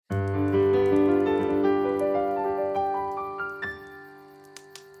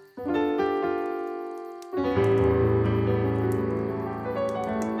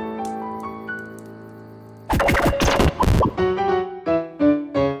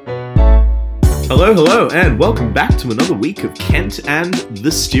Hello, and welcome back to another week of Kent and the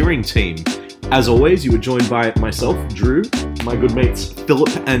Steering Team. As always, you are joined by myself, Drew, my good mates Philip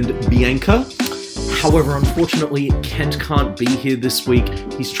and Bianca. However, unfortunately, Kent can't be here this week.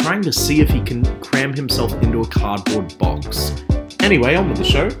 He's trying to see if he can cram himself into a cardboard box. Anyway, on with the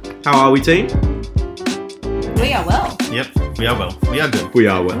show. How are we, team? We are well. Yep, we are well. We are good. We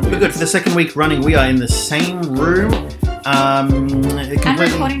are well. We're good for the second week running. We are in the same room. And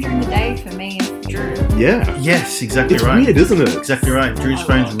recording during the day for me and for Drew. Yeah. Yes, exactly It's right. weird, isn't it? Exactly right. Drew's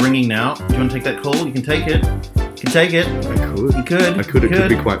phone's ringing now. Do you want to take that call? You can take it. You can take it. I could. You could. I could. It could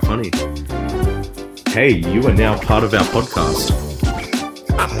be quite funny. Hey, you are now part of our podcast.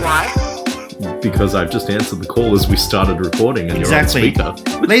 Why? Because I've just answered the call as we started recording and Exactly. you're on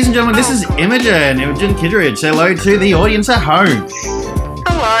speaker. Ladies and gentlemen, this is Imogen Kidridge. Say hello to the audience at home.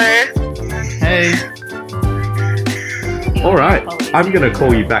 Hello. Hey. Alright, I'm going to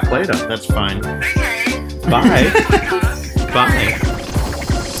call you back later. That's fine. Okay. Bye. Bye.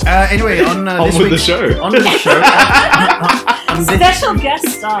 Anyway, on this with the week's show. On with the show. On this- Special guest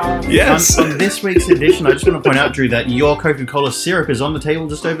star. Yes. On this week's edition, I just want to point out, Drew, that your Coca-Cola syrup is on the table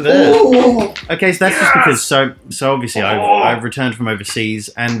just over there. Ooh. Okay, so that's just because, so obviously I've returned from overseas,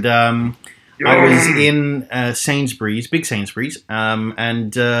 and I was in Sainsbury's, big Sainsbury's,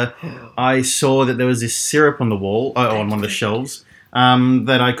 and I saw that there was this syrup on the wall, on one of the shelves,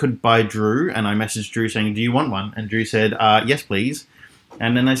 that I could buy Drew, and I messaged Drew saying, do you want one? And Drew said, yes, please.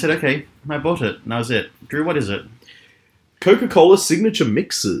 And then I said, okay, and I bought it, and that was it. Drew, what is it? Coca-Cola Signature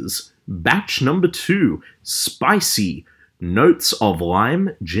Mixes, batch number 2, spicy, notes of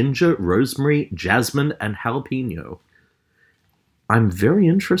lime, ginger, rosemary, jasmine, and jalapeno. I'm very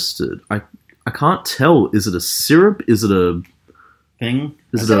interested. I can't tell. Is it a syrup? Is it a Thing?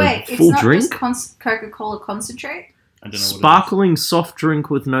 is So it a wait, it's full not drink? just Coca-Cola concentrate? I don't know what Sparkling soft drink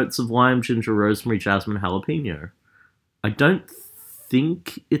with notes of lime, ginger, rosemary, jasmine, jalapeno. I don't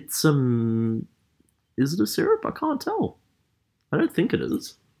think it's Is it a syrup? I can't tell. I don't think it is. it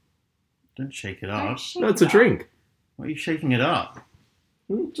is. Don't shake it up. No, it's a drink. Why are you shaking it up?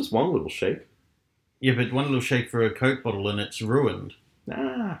 Just one little shake. Yeah, but one little shake for a Coke bottle and it's ruined.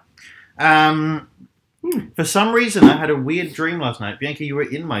 Ah. For some reason, I had a weird dream last night. Bianca, you were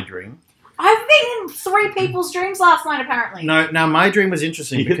in my dream. I've been in 3 people's dreams last night, apparently. No, now my dream was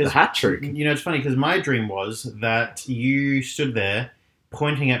interesting You hit the because hat trick. you know it's funny because my dream was that you stood there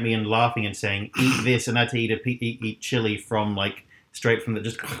pointing at me and laughing and saying, "Eat this," and I had to eat chili from straight from the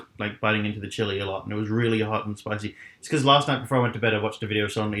just biting into the chili a lot, and it was really hot and spicy. It's because last night before I went to bed, I watched a video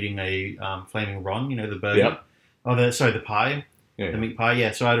of someone eating a flaming Ron, you know, the burger. Yep. Oh, the pie. Yeah. The meat pie,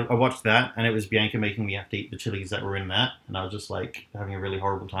 yeah. So I watched that, and it was Bianca making me have to eat the chilies that were in that, and I was just having a really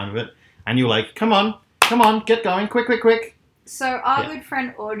horrible time of it. And you were like, "Come on, get going, quick!" So our good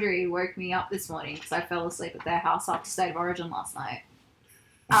friend Audrey woke me up this morning because I fell asleep at their house after State of Origin last night.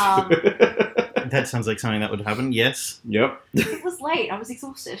 That sounds like something that would happen. Yes. Yep. It was late. I was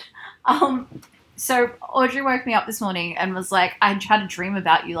exhausted. So Audrey woke me up this morning and was like, I had a dream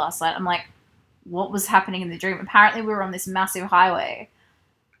about you last night. I'm like, what was happening in the dream? Apparently we were on this massive highway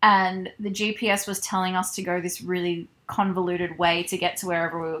and the GPS was telling us to go this really convoluted way to get to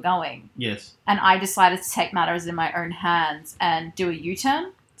wherever we were going. Yes. And I decided to take matters in my own hands and do a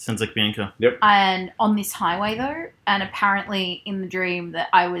U-turn. Sounds like Bianca. And on this highway though, and apparently in the dream that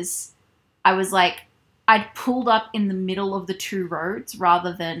I was like, I'd pulled up in the middle of the 2 roads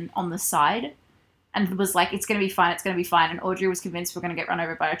rather than on the side and was like, it's going to be fine. And Audrey was convinced we're going to get run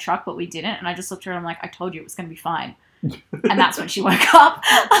over by a truck, but we didn't. And I just looked at her and I'm like, I told you it was going to be fine. And that's when she woke up.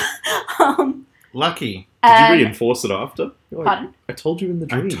 Lucky. Did you reinforce it after? You're like, Pardon? I told you in the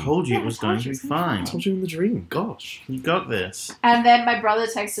I dream. told you Yeah, it was I told going to you be it was gonna be fine. I told you in the dream. Gosh. You got this. And then my brother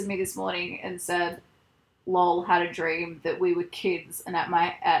texted me this morning and said, lol, had a dream that we were kids and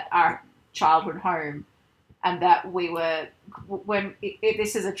at our childhood home and that we were,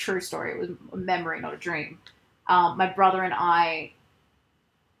 this is a true story, it was a memory, not a dream. My brother and I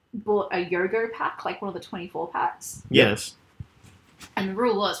bought a Yogo pack, like one of the 24 packs. Yes. And the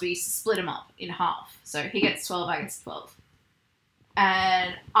rule was we used to split them up in half. So he gets 12, I get 12.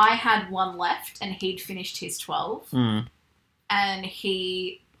 And I had one left and he'd finished his 12. Mm. And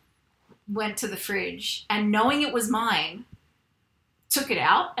he went to the fridge and knowing it was mine, took it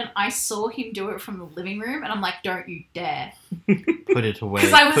out and I saw him do it from the living room and I'm like, don't you dare. Put it away.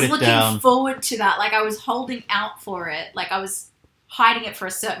 Because I was Put it looking down. forward to that. Like I was holding out for it. Like I was hiding it for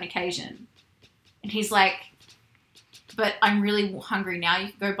a certain occasion. And he's like, but I'm really hungry now. You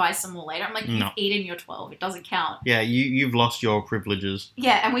can go buy some more later. I'm like, you've No. eaten your 12. It doesn't count. Yeah, you've lost your privileges.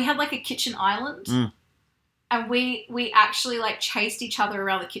 Yeah, and we had like a kitchen island. Mm. And we actually like chased each other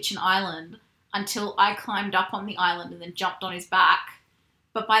around the kitchen island until I climbed up on the island and then jumped on his back.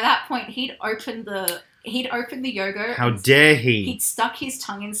 But by that point, he'd opened the yogurt. How dare he? He'd stuck his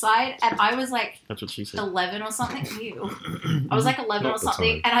tongue inside, and I was like That's what she said. 11 or something. Ew. I was like 11 Not or the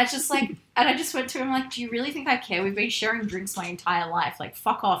something, tongue. and I just went to him like, do you really think I care? We've been sharing drinks my entire life. Like,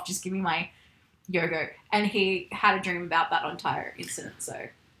 fuck off. Just give me my yogurt. And he had a dream about that entire incident. So,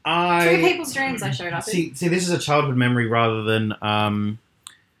 two people's dreams I showed up in. See, this is a childhood memory rather than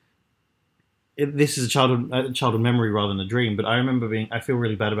this is a childhood memory rather than a dream. But I remember I feel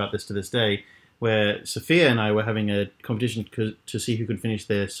really bad about this to this day, where Sophia and I were having a competition to see who could finish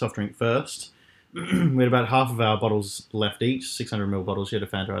their soft drink first. We had about half of our bottles left each, 600ml bottles. She had a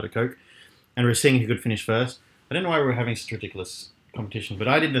Fanta, I had a Coke, and we were seeing who could finish first. I don't know why we were having such a ridiculous competition, but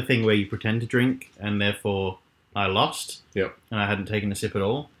I did the thing where you pretend to drink, and therefore I lost. Yep. And I hadn't taken a sip at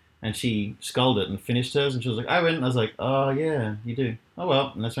all. And she sculled it and finished hers, and she was like, I win. And I was like, oh, yeah, you do. Oh,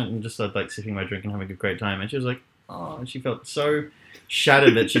 well. And I just went and just started, like, sipping my drink and having a great time. And she was like, oh, and she felt so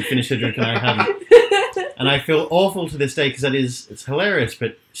shattered that she'd finished her drink and I hadn't. And I feel awful to this day because it's hilarious,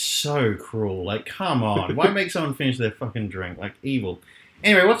 but so cruel. Like, come on. Why make someone finish their fucking drink? Like, evil.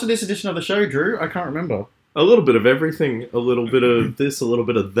 Anyway, what's this edition of the show, Drew? I can't remember. A little bit of everything, a little bit of this, a little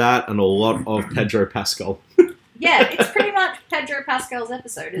bit of that, and a lot of Pedro Pascal. Yeah, it's pretty much Pedro Pascal's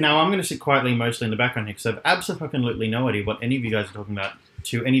episode, isn't Now, I'm going to sit quietly mostly in the background here because I have absolutely no idea what any of you guys are talking about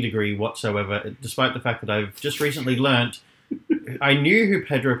to any degree whatsoever, despite the fact that I've just recently learnt I knew who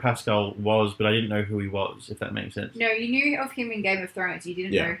Pedro Pascal was, but I didn't know who he was, if that makes sense. No, you knew of him in Game of Thrones. You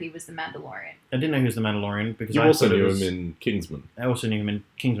didn't Yeah. know he was the Mandalorian. I didn't know he was the Mandalorian because You I also thought it knew was- him in Kingsman. I also knew him in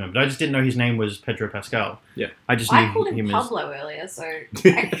Kingsman, but I just didn't know his name was Pedro Pascal. Yeah. I just knew I called him as... Pablo earlier, so...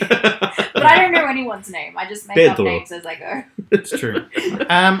 But I don't know anyone's name. I just make up Pedro. names as I go. It's true.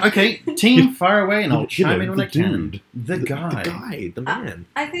 Okay, team, fire away and I'll You chime know, in when the I can. dude. The guy. The guy, the man.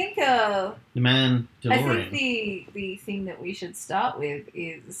 I think The man, I DeLorean. think the thing that we should start with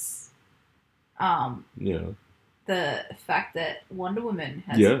is Yeah. the fact that Wonder Woman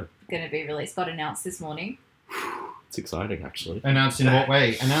has Yeah. going to be released, got announced this morning. It's exciting, actually. Announced in what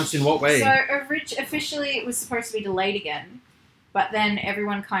way? So officially it was supposed to be delayed again, but then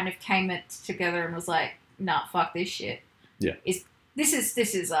everyone kind of came it together and was like, nah, fuck this shit. Yeah. This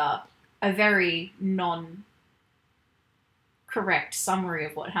is a very non-correct summary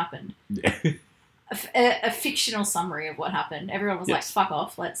of what happened. Yeah. A fictional summary of what happened. Everyone was like, Yes. fuck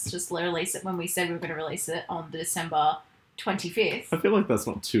off, let's just release it when we said we were going to release it on December 25th. I feel like that's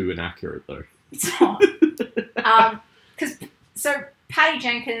not too inaccurate, though. It's not. So Patty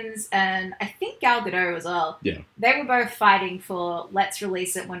Jenkins and I think Gal Gadot as well. Yeah. They were both fighting for let's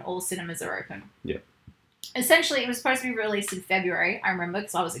release it when all cinemas are open. Yeah. Essentially, it was supposed to be released in February. I remember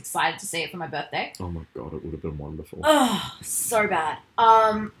because I was excited to see it for my birthday. Oh my god, it would have been wonderful. Oh, so bad.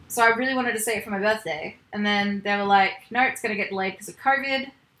 So I really wanted to see it for my birthday, and then they were like, "No, it's going to get delayed because of COVID."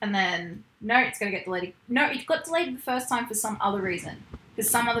 And then, "No, it's going to get delayed." No, it got delayed the first time for some other reason because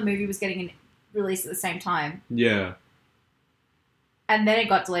some other movie was getting released at the same time. Yeah. And then it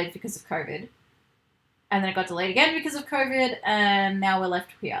got delayed because of COVID. And then it got delayed again because of COVID. And now we're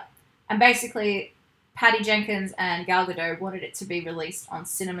left here. And basically, Patty Jenkins and Gal Gadot wanted it to be released on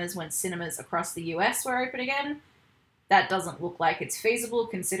cinemas when cinemas across the US were open again. That doesn't look like it's feasible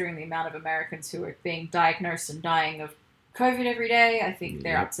considering the amount of Americans who are being diagnosed and dying of COVID every day. I think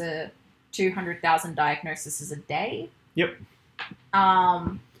they're up to 200,000 diagnoses a day. Yep.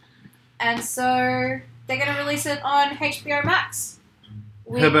 And so they're going to release it on HBO Max.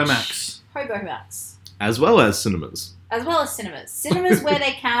 Hobo Max. Hobo Max. As well as cinemas. As well as cinemas. Cinemas where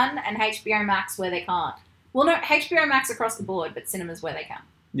they can and HBO Max where they can't. Well, no, HBO Max across the board, but cinemas where they can.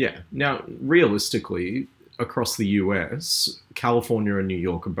 Yeah. Now, realistically, across the US, California and New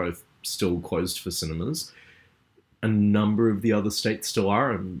York are both still closed for cinemas. A number of the other states still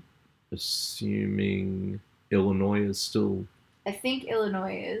are. I'm assuming Illinois is still... I think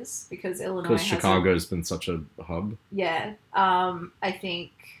Illinois is, because Illinois Because has Chicago's been such a hub. Yeah. I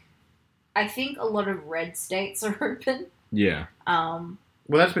think a lot of red states are open. Yeah. Well,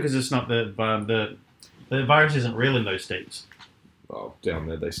 that's because it's not the virus isn't real in those states. Well, down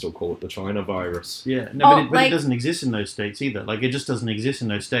there they still call it the China virus. Yeah, no, Oh, but it like- doesn't exist in those states either. Like, it just doesn't exist in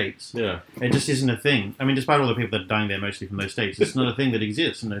those states. Yeah. It just isn't a thing. I mean, despite all the people that are dying there mostly from those states, it's not a thing that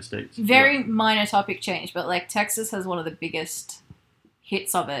exists in those states. Very minor topic change, but like Texas has one of the biggest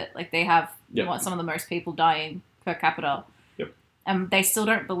hits of it. Like they have Yep. some of the most people dying per capita. Yep. And they still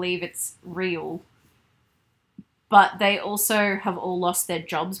don't believe it's real. But they also have all lost their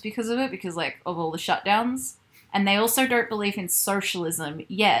jobs because of it, because like of all the shutdowns. And they also don't believe in socialism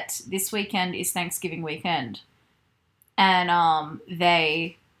yet. This weekend is Thanksgiving weekend. And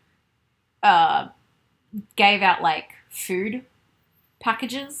they gave out like food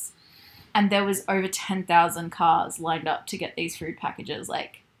packages, and there was over 10,000 cars lined up to get these food packages.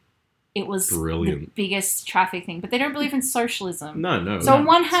 Like, it was Brilliant. the biggest traffic thing. But they don't believe in socialism. No. So on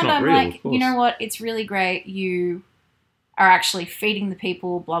one it's hand, not I'm real, like, of course. you know what? It's really great. You are actually feeding the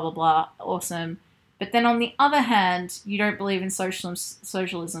people. Blah blah blah. Awesome. But then on the other hand, you don't believe in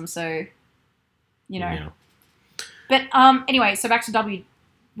socialism. So, you know. Yeah. But anyway, so back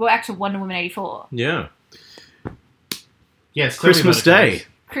to Wonder Woman 84. Yeah. Yes, tell me Christmas about it, Day. please.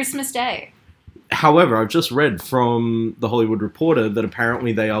 Christmas Day. However, I've just read from The Hollywood Reporter that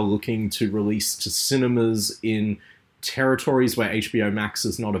apparently they are looking to release to cinemas in territories where HBO Max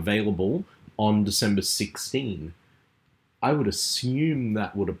is not available on December 16. I would assume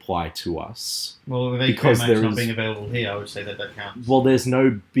that would apply to us. Well, with Because HBO Max there not is- being available here, I would say that counts. Well, there's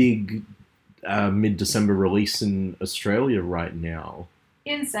no big mid-December release in Australia right now.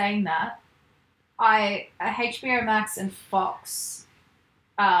 In saying that, HBO Max and Fox,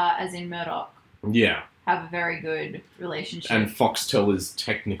 as in Murdoch, Yeah. have a very good relationship. And Foxtel is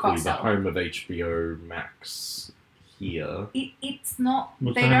technically the Foxtel. home of HBO Max here. It's not.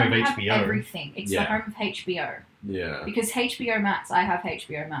 Well, it's They the home don't of have HBO. everything. It's the Yeah. home of HBO. Yeah. Because HBO Max, I have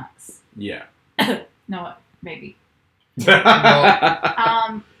HBO Max. Yeah. No, maybe. so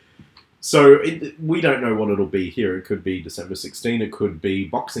Um, we don't know what it'll be here. It could be December 16. It could be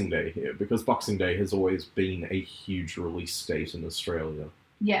Boxing Day here, because Boxing Day has always been a huge release date in Australia.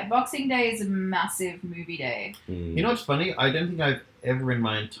 yeah, Boxing Day is a massive movie day. Mm. You know what's funny? I don't think I've ever in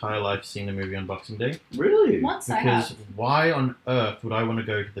my entire life seen a movie on Boxing Day. Really? Once I Because have. why on earth would I want to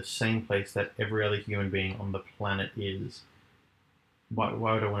go to the same place that every other human being on the planet is? Why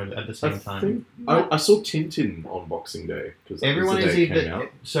would I want to at the same time? I saw Tintin on Boxing Day because Everyone was is the day it came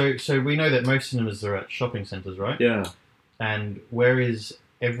either out. so we know that most cinemas are at shopping centres, right? Yeah. And where is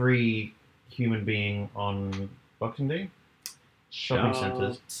every human being on Boxing Day? Shopping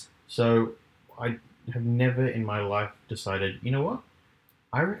centres. So I have never in my life decided, you know what?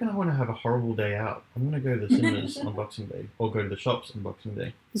 I reckon I want to have a horrible day out. I'm going to go to the cinemas on Boxing Day, or go to the shops on Boxing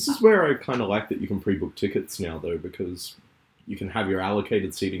Day. This is where I kind of like that you can pre-book tickets now, though, because you can have your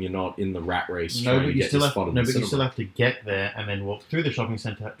allocated seating. You're not in the rat race No, trying but to you get still your have spot in no, the but you cinema. still have to get there and then walk through the shopping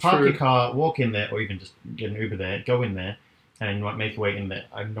centre, park True. your car, walk in there, or even just get an Uber there, go in there, and like make your way in there.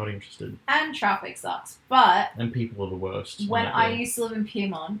 I'm not interested. And traffic sucks. But And people are the worst. when on that I day. used to live in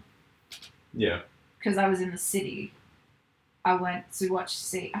Piedmont, Yeah. because I was in the city, I went to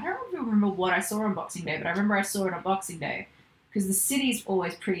I don't even remember what I saw on Boxing Day, but I remember I saw it on Boxing Day. Because the city's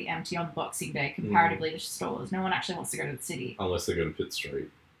always pretty empty on Boxing Day comparatively to stores. No one actually wants to go to the city. Unless they go to Pitt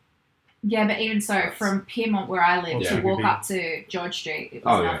Street. Yeah, but even so, from Piedmont where I live Yeah. to walk up to George Street, it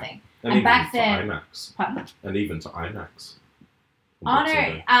was Oh, yeah. nothing. And And even back to then- IMAX. Pardon? And even to IMAX. Oh Boxing no,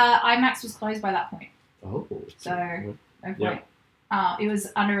 Day. IMAX was closed by that point. Oh. So, no Yeah. point. It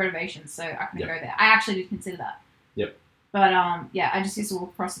was under renovation, so I couldn't Yeah. go there. I actually did consider that. Yep. But yeah, I just used to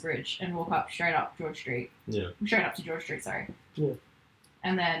walk across the bridge and walk up straight up George Street. Yeah. Straight up to George Street, sorry. Yeah.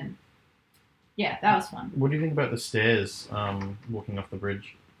 And then, yeah, that was fun. What do you think about the stairs walking off the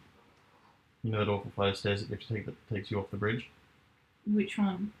bridge? You know that awful flight of stairs that you have to take that takes you off the bridge? Which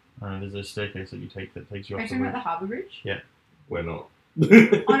one? There's a staircase that you take that takes you Are you off the talking about bridge. the Harbour Bridge? We're not.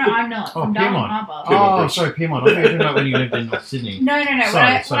 Oh no, I'm not. Oh, From Darwin Piedmont. Harbour. Piedmont Oh, Bridge. sorry, Piedmont. I thought you were talking about when you lived in North Sydney. No. Sorry, when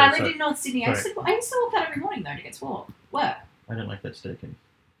I sorry. lived in North Sydney, I used to walk that every morning though to get to work. I don't like that staircase.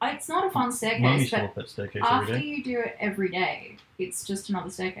 It's not a fun Mum staircase, used to but walk that staircase every after day. you do it every day, it's just another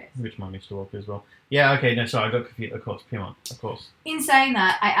staircase. Which Mum used to walk as well. Yeah, okay, no, sorry, I got confused. Of course, Piedmont, of course. In saying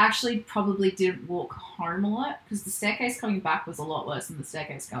that, I actually probably didn't walk home a lot because the staircase coming back was a lot worse than the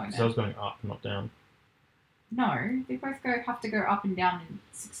staircase going So I there. was going up, not down. No, they both have to go up and down in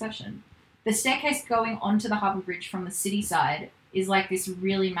succession. The staircase going onto the Harbour Bridge from the city side is like this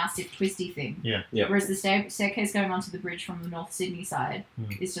really massive twisty thing. Yeah. Yeah. Whereas the staircase going onto the bridge from the North Sydney side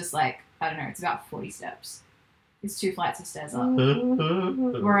is just like, I don't know, it's about 40 steps. It's 2 flights of stairs up.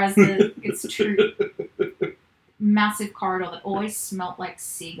 Whereas it's 2 massive corridor that always smelt like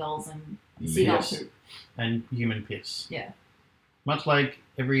seagulls and seagull Yes. poop. And human piss. Yeah. Much like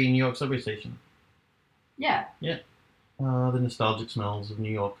every New York subway station. Yeah. The nostalgic smells of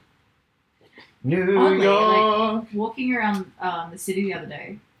New York. New Oddly, York! Walking around the city the other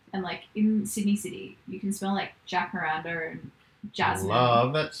day, and like in Sydney City, you can smell like Jack Miranda and jasmine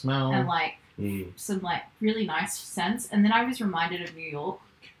Love that smell. and like some like really nice scents. And then I was reminded of New York.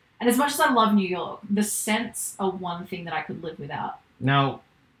 And as much as I love New York, the scents are one thing that I could live without. Now,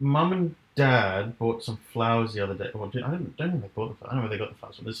 Mum and Dad bought some flowers the other day. Well, I don't know if they bought the flowers. I don't know where they got the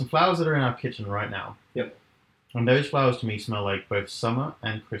flowers from. There's some flowers that are in our kitchen right now. Yep. And those flowers to me smell like both summer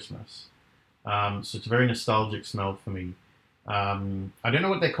and Christmas. So it's a very nostalgic smell for me. I don't know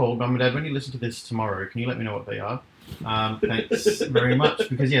what they're called. Mum and Dad, when you listen to this tomorrow, can you let me know what they are? Thanks very much,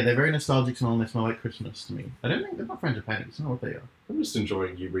 because yeah, they're very nostalgic smell and they smell like Christmas to me. I don't think they're not frangipanics. I don't know what they are. I'm just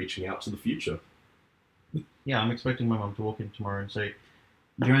enjoying you reaching out to the future. Yeah, I'm expecting my mum to walk in tomorrow and say,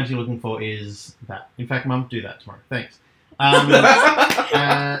 "The joint you're looking for is that." In fact, Mum, do that tomorrow. Thanks.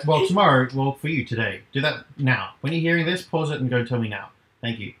 Well, tomorrow. Well, for you today. Do that now. When you're hearing this, pause it and go tell me now.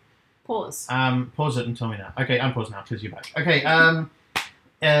 Thank you. Pause. Pause it and tell me now. Okay, unpause now because you're back. Okay.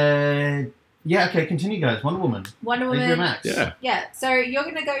 Yeah. Okay. Continue, guys. Wonder Woman. Wonder HBO Woman. Max. Yeah, Yeah. So you're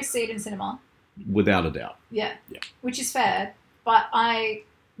gonna go see it in cinema. without a doubt. Yeah. Yeah. Which is fair, but I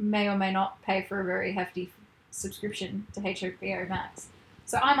may or may not pay for a very hefty subscription to HBO Max.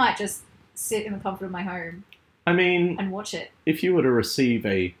 So I might just sit in the comfort of my home I mean, and watch it. if you were to receive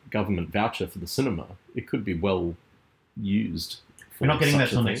a government voucher for the cinema, it could be well used. We're not getting that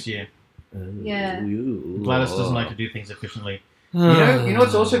such a till thing. next year. Yeah. Gladys doesn't like to do things efficiently. You know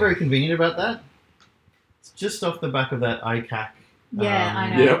what's also very convenient about that? It's just off the back of that ICAC Yeah,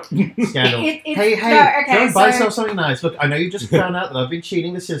 I know. Yep. scandal. It's- Hey, no, okay, go and buy so- yourself something nice. Look, I know you just found out that I've been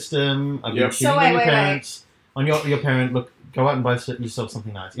cheating the system. I've been Yep. cheating So on your wait. parents. On your parent, look, go out and buy yourself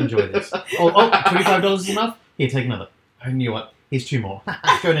something nice. Enjoy this. $25 is enough? Here, take another. I knew what. Here's 2 more.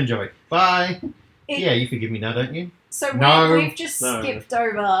 Go and enjoy. Bye. Yeah, you forgive me now, don't you? So No. we've just No. skipped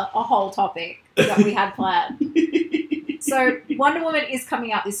over a whole topic that we had planned. So Wonder Woman is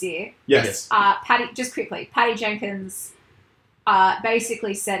coming out this year. Yes. Patty Jenkins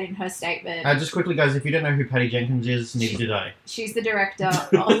basically said in her statement, Just quickly, guys, if you don't know who Patty Jenkins is, neither did I. she's the director of...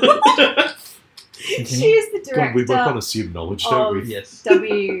 Continue. She's the God, we both want director to assume knowledge, don't we? Yes.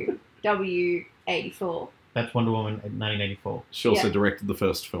 WW84. That's Wonder Woman in 1984. She also Yeah. directed the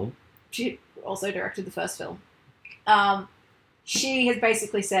first film. She also directed the first film. She has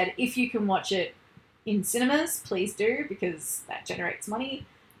basically said, if you can watch it in cinemas, please do, because that generates money.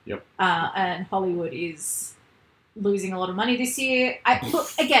 Yep. And Hollywood is losing a lot of money this year. Look,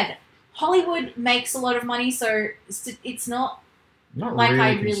 again, Hollywood makes a lot of money, so it's not Not Like, really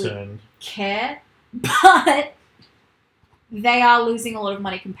I really- concerned. care, but they are losing a lot of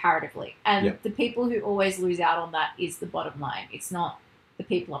money comparatively. And Yep. the people who always lose out on that is the bottom line. It's not the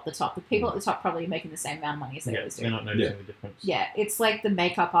people up the top. The people at the top probably making the same amount of money as they Yeah, always do. they're not noticing the difference. Yeah, it's like the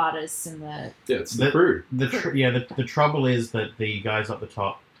makeup artists and the... Yeah, it's the The- crew. The trouble is that the guys up the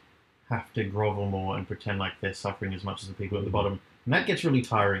top have to grovel more and pretend like they're suffering as much as the people at the bottom. And that gets really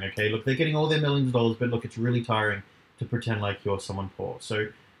tiring, okay? Look, they're getting all their millions of dollars, but look, it's really tiring to pretend like you're someone poor. So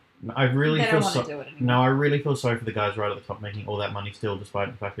I really they feel don't want so... to do it anymore. No, I really feel sorry for the guys right at the top making all that money still,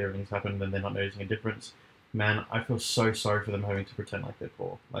 despite the fact that everything's happened and they're not noticing a difference. Man, I feel so sorry for them having to pretend like they're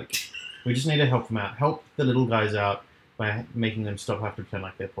poor. Like, we just need to help them out. Help the little guys out by making them stop having to pretend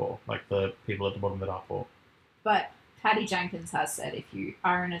like they're poor, like the people at the bottom that are poor. But Patty Jenkins has said if you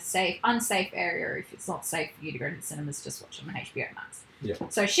are in a unsafe area, or if it's not safe for you to go to the cinemas, just watch it on HBO Max. Yeah.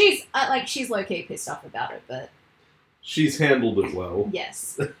 So she's low-key pissed off about it, but She's handled it well.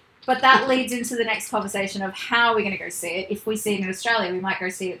 yes. But that leads into the next conversation of how we're going to go see it. If we see it in Australia, we might go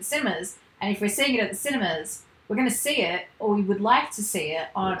see it at the cinemas. And if we're seeing it at the cinemas, we're going to see it, or we would like to see it,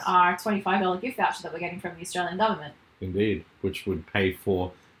 on Yes. our $25 gift voucher that we're getting from the Australian government. Indeed. Which would pay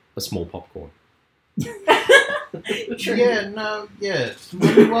for a small popcorn. True. Yeah, no, yeah.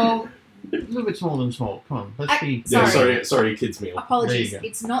 Well, a little bit smaller than small. Come on, let's be... Yeah, Sorry. sorry, kids meal. Apologies. There you go.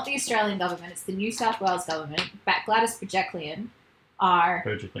 It's not the Australian government, it's the New South Wales government. Gladys Berejiklian are...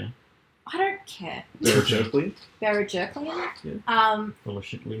 Urgently. I don't care. Berejiklian? Berejiklian? Yeah. Full of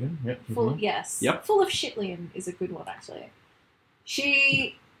shit, Liam. Yep. Full, mhm. yes. Yep. Full of shitlian is a good one, actually.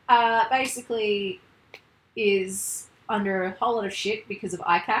 She basically is under a whole lot of shit because of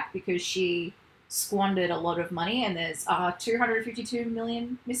ICAC, because she squandered a lot of money, and there's 252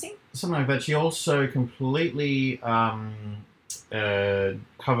 million missing. Something like that. She also completely covered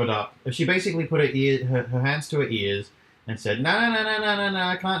up. She basically put her hands to her ears and said, no,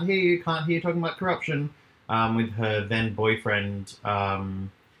 I can't hear you talking about corruption, with her then boyfriend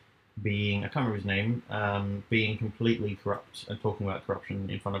being, I can't remember his name, being completely corrupt and talking about corruption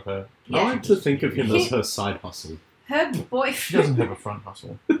in front of her. Yeah. I like to think of him as her side hustle. Her She boyfriend... doesn't have a front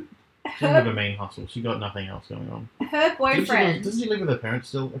hustle. She doesn't have a main hustle. She got nothing else going on. Her boyfriend... Doesn't she live with her parents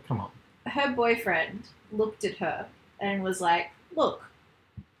still? Oh, come on. Her boyfriend looked at her and was like, look,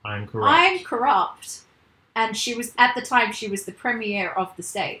 I'm corrupt. I'm corrupt. And she was, at the time, she was the premier of the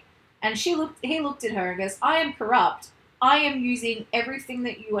state. And he looked at her and goes, I am corrupt. I am using everything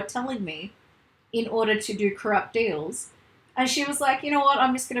that you are telling me in order to do corrupt deals. And she was like, you know what?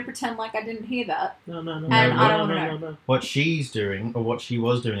 I'm just going to pretend like I didn't hear that. No. And I don't wanna know. What she's doing, or what she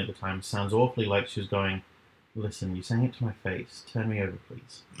was doing at the time, sounds awfully like she was going, listen, you're saying it to my face. Turn me over,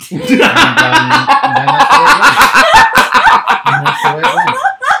 please. And then that's the way it went.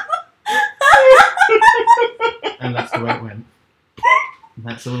 And that's the way it went. And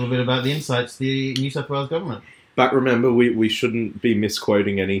that's a little bit about the insights of the New South Wales government. But remember, we shouldn't be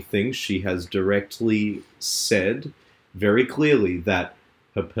misquoting anything. She has directly said very clearly that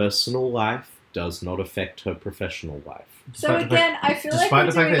her personal life does not affect her professional life. So again, I feel like Despite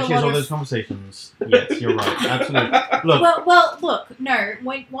we're the fact doing that a she has lot all of... those conversations, yes, you're right. Absolutely. Look, Well, look, no.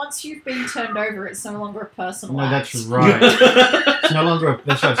 Once you've been turned over, it's no longer a personal no, act. that's right. It's no longer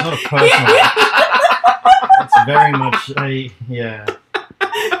that's right. It's not a personal. It's very much a yeah.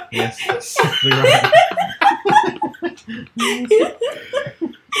 Yes, exactly right.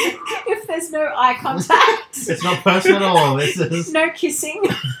 If there's no eye contact, It's not personal at all. This is no kissing.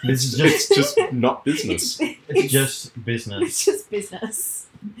 it's It's just just not business. it's just business. It's just business.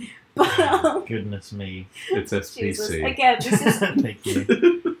 But Goodness me. It's Jesus, SPC. again, Thank you.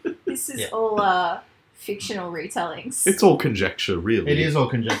 this is Yeah. all fictional retellings. It's all conjecture, really. It is all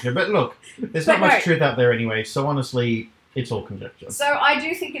conjecture, but look, there's But not much no. truth out there anyway. So honestly, it's all conjecture. So I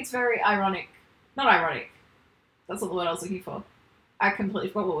do think it's very ironic. Not ironic. That's not the word I was looking for. I completely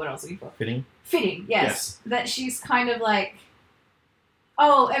forgot what word I was looking for. Fitting. Fitting, yes. That she's kind of like,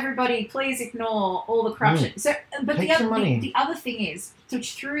 oh, everybody, please ignore all the corruption. So, but Take the some other money. the other thing is,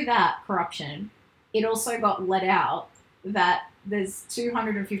 through that corruption, it also got let out that there's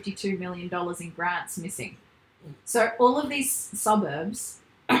 $252 million in grants missing. So all of these suburbs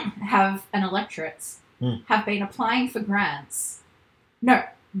have and electorates have been applying for grants. No,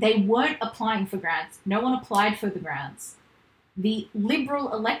 they weren't applying for grants. No one applied for the grants. The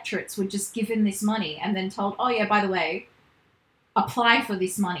Liberal electorates were just given this money and then told, oh yeah, by the way, apply for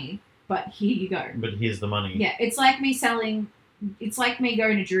this money, but here you go. But here's the money. Yeah, it's like me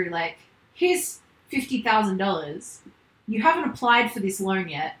going to Drew, like, here's $50,000. You haven't applied for this loan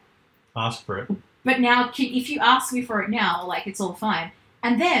yet, Ask for it. but now if you ask me for it now, like, it's all fine.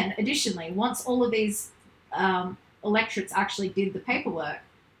 And then, additionally, once all of these electorates actually did the paperwork,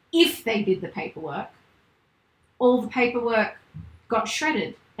 if they did the paperwork, all the paperwork got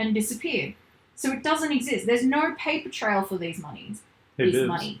shredded and disappeared. So it doesn't exist. There's no paper trail for these monies. Hey, This Bibs,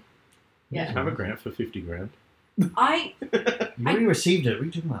 money. Yeah. have a grant for 50 grand. You already received it. What are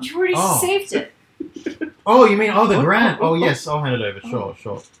you talking about? You already Oh. saved it. Oh, you mean the grant? Oh, yes, I'll hand it over.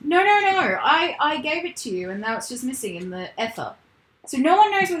 Sure. No. I gave it to you, and now it's just missing in the ether. So no one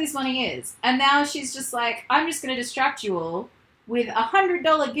knows where this money is. And now she's just like, I'm just going to distract you all with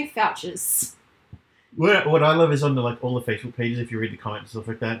 $100 gift vouchers. What I love is on all the Facebook pages, if you read the comments and stuff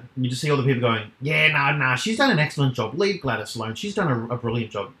like that, you just see all the people going, yeah, nah, she's done an excellent job. Leave Gladys alone. She's done a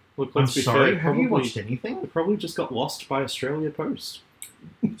brilliant job. Look, I'm let's be sorry, fair, have you probably- watched anything? It probably just got lost by Australia Post.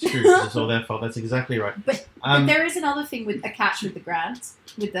 It's true, it's all their fault. That's exactly right. But there is another thing with a catch with the grants,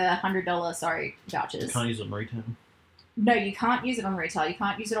 with the $100, vouchers. Can't use it on retail. No, you can't use it on retail. You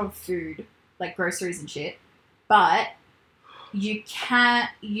can't use it on food, like groceries and shit. But you can.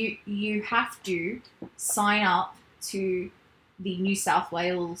 You have to sign up to the New South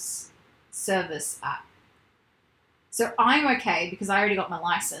Wales service app. So I'm okay because I already got my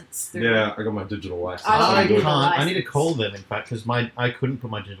license. Yeah, I got my digital license. I I don't can't. need a I need to license. call them, in fact, because I couldn't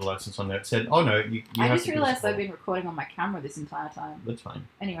put my digital license on there. It said, oh no, you I have just to give us a realised I've call. been recording on my camera this entire time. That's fine.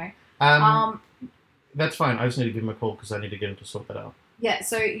 Anyway, That's fine. I just need to give them a call because I need to get them to sort that out. yeah.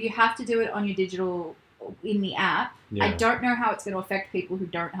 So you have to do it on your digital in the app. Yeah. I don't know how it's going to affect people who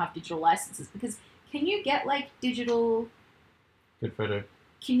don't have digital licenses because can you get like digital? Good photo.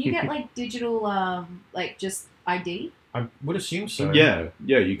 Can you get like digital like just ID? I would assume so. Yeah,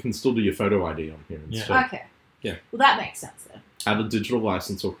 you can still do your photo ID on here instead. Okay. Yeah. Well, that makes sense then. Add a digital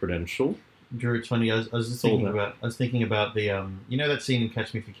license or credential. Drew, it's funny. I was just thinking about the you know that scene in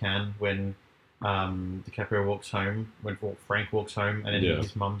Catch Me If You Can when DiCaprio walks home, when Frank walks home, and then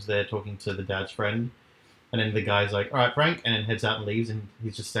his mum's there talking to the dad's friend, and then the guy's like, "All right, Frank," and then heads out and leaves, and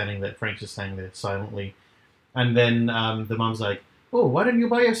he's just standing there. Frank's just standing there silently, and then the mum's like, "Oh, why don't you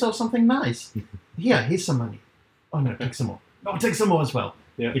buy yourself something nice? Here's some money. Oh no, take some more. No, take some more as well."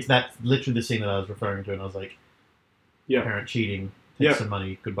 Yeah. It's that literally the scene that I was referring to, and I was like, Yeah. parent cheating, take some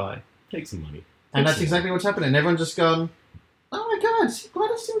money, goodbye. Take some money. And that's exactly what's happening. Everyone's just gone, oh my god,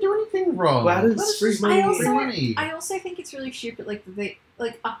 Gladys didn't do anything wrong. Gladys, free just money. got I money. also think it's really stupid. Like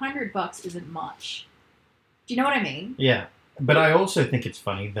 $100 isn't much. Do you know what I mean? Yeah. But I also think it's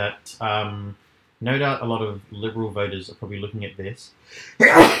funny that no doubt a lot of Liberal voters are probably looking at this,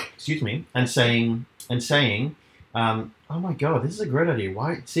 excuse me, and saying, Oh my god, this is a great idea.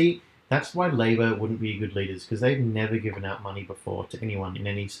 Why? See, that's why Labour wouldn't be good leaders, because they've never given out money before to anyone under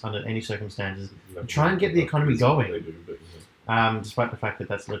any circumstances. Try and get the economy going. They do, but, Despite the fact that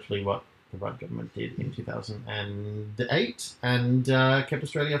that's literally what the Rudd government did in 2008 and kept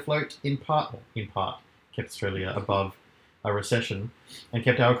Australia afloat in part, kept Australia above a recession and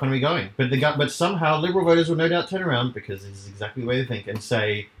kept our economy going. But somehow Liberal voters will no doubt turn around, because this is exactly the way they think, and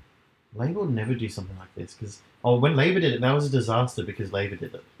say, Labor would never do something like this, because when Labor did it, that was a disaster because Labor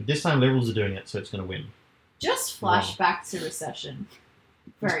did it. But this time Liberals are doing it, so it's going to win. Just flash back to recession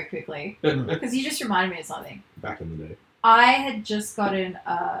very quickly, because you just reminded me of something. back in the day. I had just gotten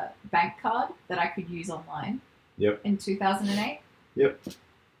a bank card that I could use online. Yep. In 2008. Yep.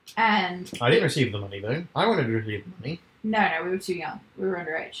 And I didn't receive the money, though. I wanted to receive the money. no, we were too young. We were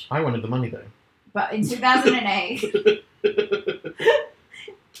underage. I wanted the money, though. But in 2008,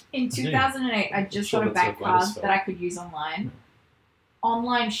 I just Sure, got a that's bank what Gladys card felt. that I could use online.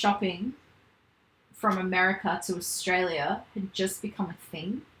 Online shopping from America to Australia had just become a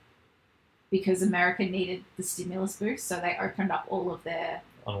thing because America needed the stimulus boost, so they opened up all of their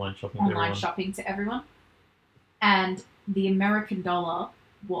Online shopping. to online everyone. shopping to everyone. And the American dollar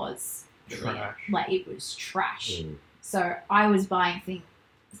was Trash. like, it was trash. Mm. So I was buying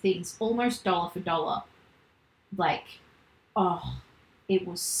things almost dollar for dollar. Like, oh, it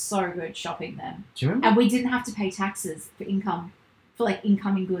was so good shopping then. Do you remember? And we didn't have to pay taxes for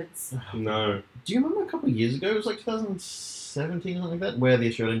incoming goods. No. Do you remember a couple of years ago? It was like 2017 or something like that, where the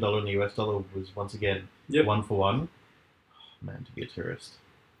Australian dollar and the US dollar was once again Yep. 1 for 1. Oh, man, to be a tourist.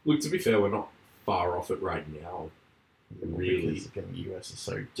 Look, to be fair, we're not far off it right now. Really? Because again, the US is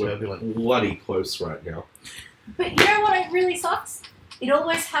so We're turbulent. bloody close right now. But you know what it really sucks? It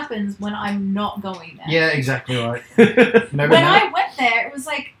always happens when I'm not going there. Yeah, exactly right. No, but When now, I went there, it was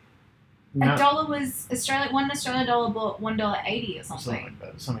like now, a dollar was one Australian dollar bought $1.80 or something something. like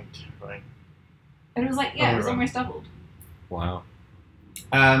that. Something terrifying. And it was like, yeah, it was Right. almost doubled. Wow.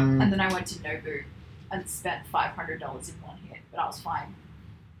 And then I went to Nobu and spent $500 in one hit, but I was fine.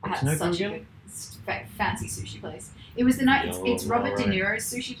 I What's had Nobu such again? a good, fancy sushi place. It was the night. It's Yeah, Robert De alright.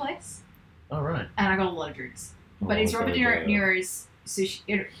 Niro's sushi place, All right. and I got a lot of drinks. But Oh, it's Robert De okay, Niro's sushi.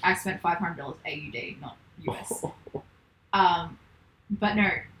 I spent $500 AUD, not US. But no,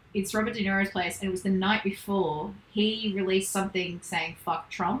 it's Robert De Niro's place, and it was the night before he released something saying "fuck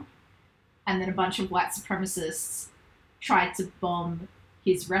Trump," and then a bunch of white supremacists tried to bomb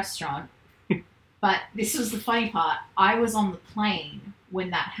his restaurant. But this was the funny part. I was on the plane when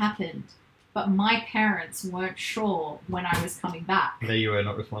that happened, but my parents weren't sure when I was coming back. There you were,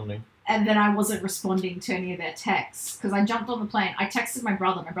 not responding. And then I wasn't responding to any of their texts because I jumped on the plane. I texted my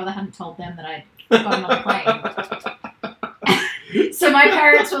brother. My brother hadn't told them that I'd gotten on the plane. So my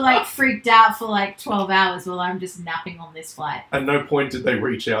parents were like freaked out for like 12 hours while I'm just napping on this flight. At no point did they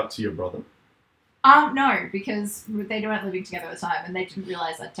reach out to your brother. No, because they weren't living together at the time and they didn't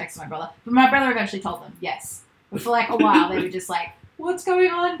realize I'd texted my brother. But my brother eventually told them, yes. But for like a while they were just like, what's going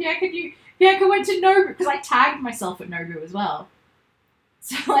on? Bianca went to Nobu because I tagged myself at Nobu as well.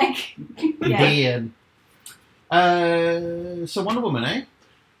 So like, yeah. So Wonder Woman, eh?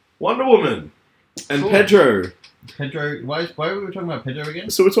 Wonder Woman and Cool. Pedro. Pedro. Why were we talking about Pedro again?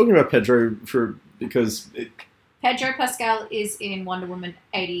 So we're talking about Pedro because Pedro Pascal is in Wonder Woman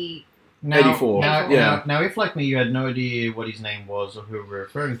 80. 84. Now, if like me, you had no idea what his name was or who we're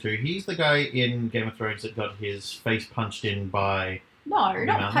referring to, he's the guy in Game of Thrones that got his face punched in by. No, No.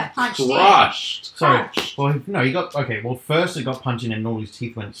 not punched in. Crushed. Sorry. Punched. Well, no, he got okay. Well, first it got punched in and all his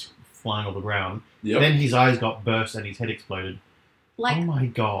teeth went flying on the ground. Yep. Then his eyes got burst and his head exploded. Like, Oh my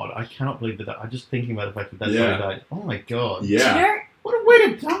god! I cannot believe that. I'm just thinking about the fact that that's Yeah. how he died. Oh my god! Yeah. you know, What a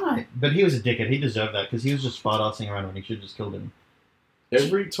way to die! But he was a dickhead. He deserved that because he was just fart-assing around when he should have just killed him.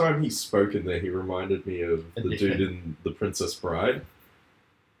 Every time he spoke in there, he reminded me of A the dickhead. dude in The Princess Bride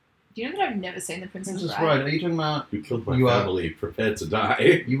do you know that I've never seen The Princess Princess Bride? Bride. Are you talking about who killed my You are- family, prepared to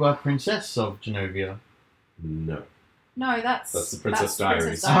die. you are Princess of Genovia? No. No, that's That's the Princess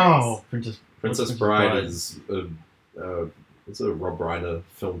Diaries. Oh, Princess Princess Bride is it's a Rob Reiner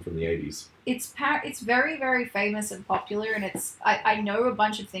film from the 80s. It's very, very famous and popular, and I know a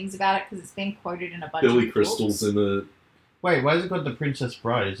bunch of things about it because it's been quoted in a bunch Billy of Crystal's books. in it. Wait, why is it called the Princess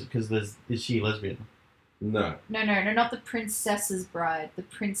Bride? Is it because is she lesbian? No. No, not the Princess's Bride. The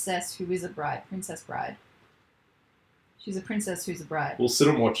princess who is a bride. Princess Bride. She's a princess who's a bride. We'll sit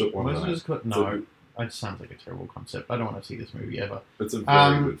and watch it one Why is it night. just called? No, it sounds like a terrible concept. I don't want to see this movie ever. It's a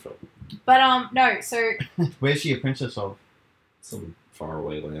very good film. But no, so Where's she a princess of? Some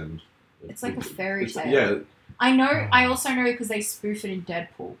faraway land. it's like a fairy tale. Yeah, I know. I also know because they spoof it in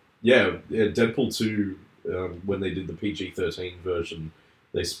Deadpool. yeah. Deadpool 2 when they did the PG-13 version,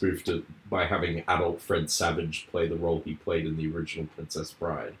 they spoofed it by having adult Fred Savage play the role he played in the original Princess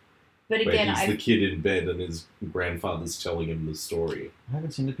Bride. But Where again, he's the kid in bed and his grandfather's telling him the story. I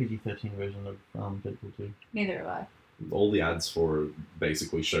haven't seen the PG-13 version of Deadpool 2. neither have I. All the ads for it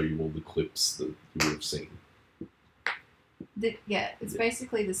basically show you all the clips that you would have seen. It's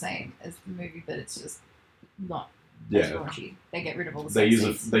basically the same as the movie, but it's just not as Yeah, raunchy. They get rid of all the they sex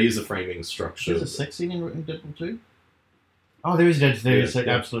use scenes. they use a framing structure. There's a sex scene in Deadpool 2? Oh, there is. Yeah.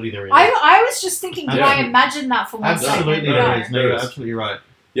 Absolutely there is. I was just thinking, did I Yeah. imagine that for one second? Absolutely No, there is. No, there you're is. absolutely right.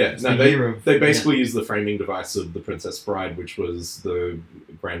 Yeah, It's no, the year of- they basically use the framing device of the Princess Bride, which was the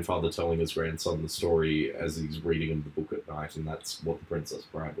grandfather telling his grandson the story as he's reading him the book at night, and that's what the Princess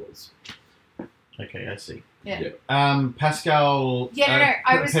Bride was. Okay, I see. Yeah. Pascal. Yeah, no,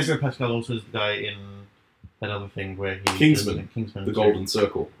 I was Pedro Pascal also is the guy in that other thing where he Kingsman. Kingsman. The Golden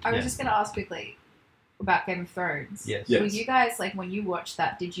Circle. I was Yeah. just going to ask quickly about Game of Thrones. Yes. Yeah. Were you guys, like, when you watched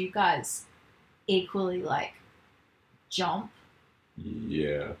that, did you guys equally, like, jump?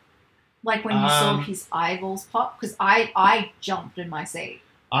 Yeah. Like, when you saw Um, his eyeballs pop? Because I jumped in my seat.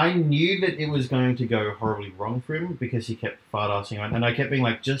 I knew that it was going to go horribly wrong for him because he kept fart-assing around, and I kept being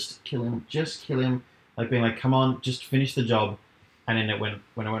like, just kill him, like being like, come on, just finish the job. And then when it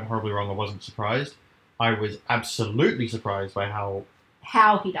went horribly wrong, I wasn't surprised. I was absolutely surprised by how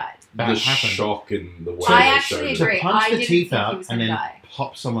How he died. that the happened. shock and the way I they actually showed agree. it. To punch I the didn't teeth think he out was and gonna then die.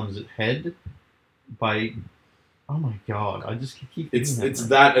 pop someone's head by, oh my god! I just keep It's thinking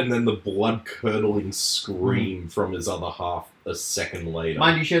that and then the blood curdling scream from his other half a second later.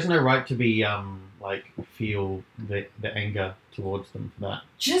 Mind you, she has no right to be like feel the anger towards them for that.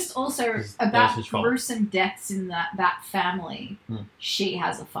 Just also That's about his fault. gruesome deaths in that family. Hmm. She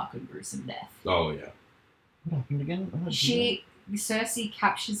has a fucking gruesome death. Oh yeah. What happened again? What happened Cersei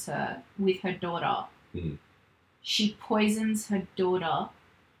captures her with her daughter. Hmm. She poisons her daughter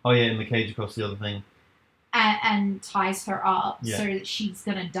Oh yeah, in the cage across the other thing. and ties her up Yeah. so that she's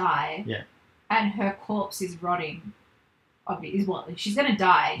gonna die. Yeah. And her corpse is rotting. She's gonna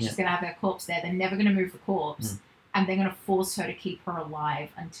die. She's Yeah. gonna have her corpse there. They're never gonna move the corpse, Mm. and they're gonna force her to keep her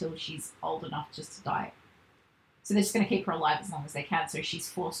alive until she's old enough just to die. So they're just gonna keep her alive as long as they can. So she's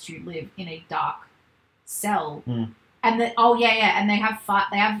forced to live in a dark cell. Mm. And and they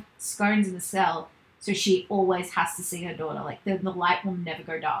have scones in the cell, so she always has to see her daughter. Like the light will never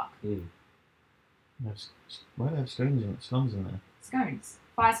go dark. Why do they have scones in there? Scones,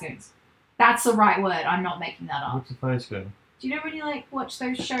 fire scones. That's the right word. I'm not making that up. What's a fire scone? Do you know when you like watch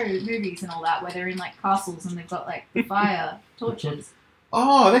those movies and all that, where they're in like castles and they've got like fire torches,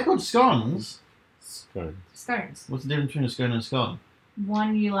 Oh, they're called scones. scones? What's the difference between a scone and a scone?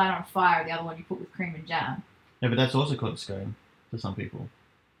 One you light on fire, the other one you put with cream and jam. No, but that's also called a scone to some people.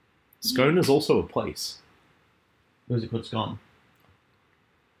 Scone is also a place. Or is it called scone?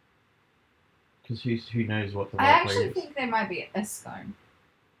 Because who knows what the I right actually way is? think there might be a scone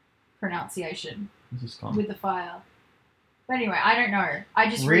pronunciation It's a scone. with the fire. But anyway, I don't know. I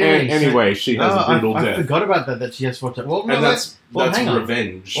just Really? Anyway, she has a brutal I death. forgot about that she has to watch it. Well, no, And that's well, hang on.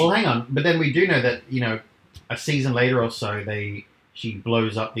 revenge. Well, hang on. But then we do know that, a season later or so, she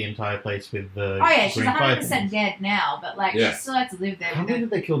blows up the entire place with the Oh yeah, she's green fire 100% things. dead now, but like Yeah. she still has to live there. How With many her.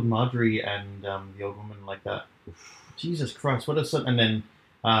 did they killed Marjorie and the old woman like that? Jesus Christ! What a son! And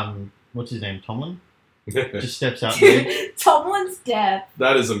then what's his name? Tomlin just steps out there. Tomlin's death.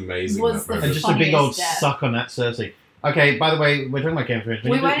 That is amazing. Was that the And moment. just a big old funniest death. suck on that Cersei. Okay, by the way, we're talking about Game of Thrones.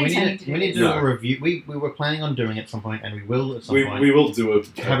 We weren't intending to do we need to this. do a No. review. We were planning on doing it at some point, and we will at some we, point. we will do Have a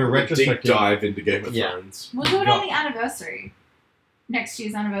deep retrospective. dive into Game of Yeah. Thrones. We'll do it Got- on the anniversary. Next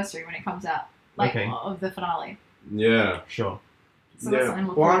year's anniversary when it comes out. Like Okay. of the finale. Yeah. Sure. So that's Yeah. something to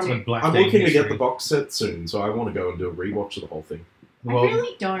look Well, forward The to. Black I'm Day looking to get history. the box set soon, so I want to go and do a rewatch of the whole thing. Well, I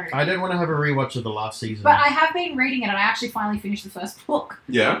really don't. I don't want to have a rewatch of the last season. But I have been reading it and I actually finally finished the first book.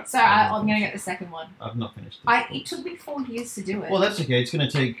 Yeah. So I'm going to get the second one. I've not finished it. It took me 4 years to do it. Well, that's okay. It's going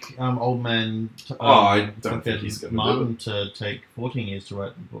to take old man. I don't think fucking he's gonna do Martin to take 14 years to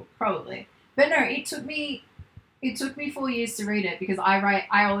write the book. Probably. But no, it took me 4 years to read it because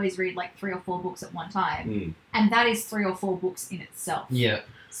I always read like 3 or 4 books at one time. Mm. And that is 3 or 4 books in itself. Yeah.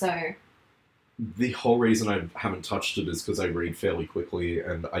 So The whole reason I haven't touched it is because I read fairly quickly,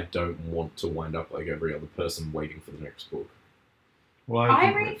 and I don't want to wind up like every other person waiting for the next book. Well,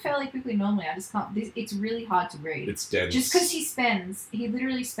 I read fairly quickly normally. I just can't. It's really hard to read. It's dense. Just because he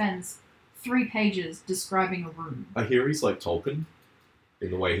literally spends 3 pages describing a room. I hear he's like Tolkien in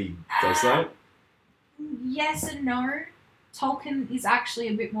the way he does that. Yes and no. Tolkien is actually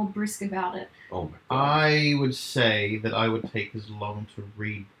a bit more brisk about it. Oh my god. I would say that I would take as long to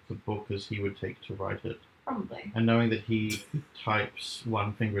read the book as he would take to write it. Probably. And knowing that he types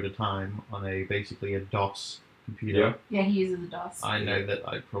one finger at a time on basically a DOS computer, Yeah, he uses the DOS. I know that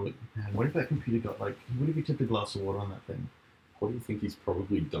I probably... Man, what if that computer got like... What if he tipped a glass of water on that thing? What do you think he's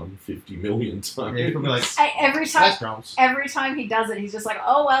probably done 50 million times? Yeah, he'd probably like... Every time he does it, he's just like,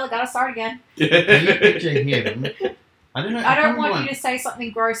 oh well, I gotta start again. Can you picture him? I don't know. I don't want you to say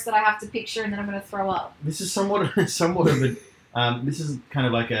something gross that I have to picture and then I'm gonna throw up. This is somewhat of a... this is kind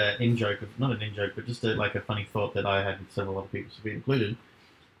of like a in-joke, not an in-joke, but just like a funny thought that I had with several other people to be included.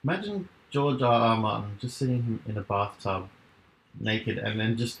 Imagine George R. Martin just sitting in a bathtub, naked, and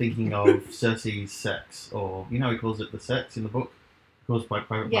then just thinking of Cersei's sex, or, you know, he calls it the sex in the book. He calls by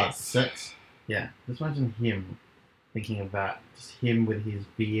private parts sex. Yeah, just imagine him thinking of that. Just him with his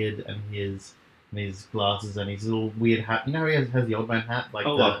beard and his glasses and his little weird hat. You know, he has the old man hat. Like I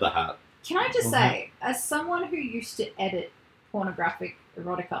love the hat. Can I just say, as someone who used to edit pornographic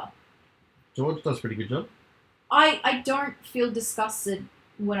erotica, George does a pretty good job. I don't feel disgusted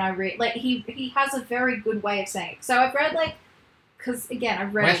when I read, like, he has a very good way of saying it. So I've read, like, because again,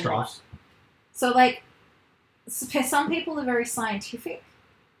 I've read a lot. So, like, some people are very scientific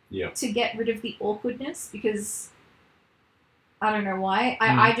to get rid of the awkwardness, because I don't know why.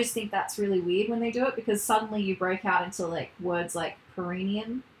 I just think that's really weird when they do it, because suddenly you break out into, like, words like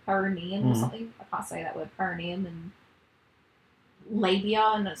perineum or something. I can't say that word, perineum, and labia,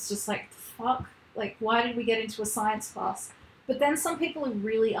 and it's just like, fuck, like, why did we get into a science class? But then some people are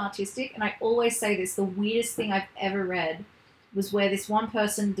really artistic, and I always say this, the weirdest thing I've ever read was where this one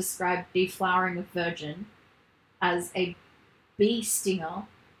person described deflowering a virgin as a bee stinger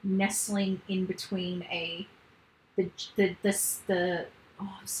nestling in between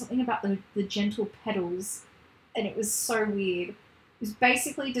something about the gentle petals, and it was so weird. It was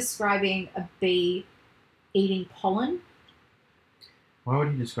basically describing a bee eating pollen. Why would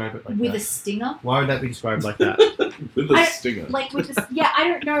he describe it like with that? A stinger? Why would that be described like that? With a stinger. Like, with this, yeah, I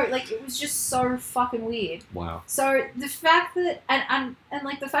don't know. Like, it was just so fucking weird. Wow. So the fact that and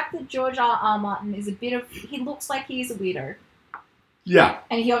like the fact that George R. Martin is a bit of, he looks like he is a weirdo. Yeah.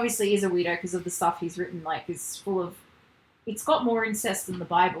 And he obviously is a weirdo because of the stuff he's written. Like, is full of, it's got more incest than the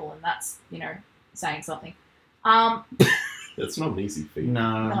Bible, and that's, you know, saying something. That's not an easy feat.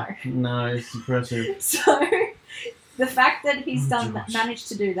 No, it's impressive. So the fact that he's managed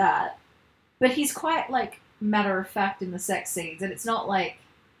to do that, but he's quite, like, matter of fact in the sex scenes, and it's not like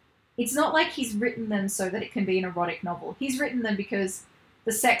he's written them so that it can be an erotic novel. He's written them because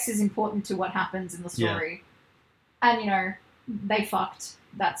the sex is important to what happens in the story, and, you know, they fucked.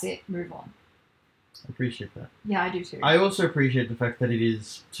 That's it. Move on. I appreciate that. Yeah, I do too. I also appreciate the fact that it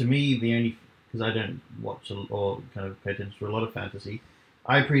is, to me, the only, because I don't watch or kind of pay attention to a lot of fantasy.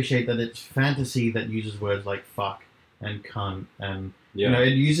 I appreciate that it's fantasy that uses words like fuck and cunt, and you know,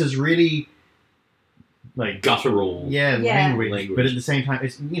 it uses really, like, guttural language, but at the same time,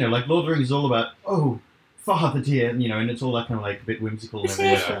 it's, you know, like Lord of the Rings is all about, oh, father dear, you know, and it's all that kind of, like, a bit whimsical and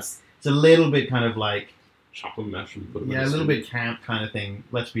everything. It's a little bit kind of like, chop and mash and put them a little bit camp kind of thing,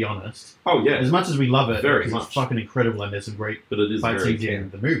 let's be honest. Oh yeah. As much as we love it, very because much. It's fucking incredible and there's some great fight scenes in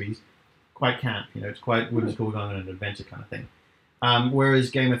the movies, quite camp, you know, it's quite whimsical, going on an adventure kind of thing.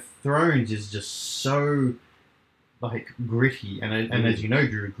 Whereas Game of Thrones is just so, like, gritty, and as you know,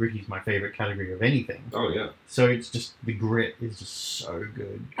 Drew, gritty is my favourite category of anything. Oh yeah. So it's just, the grit is just so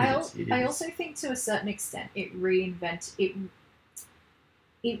good. I also think, to a certain extent, it reinvented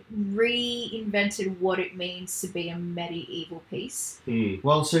what it means to be a medieval piece.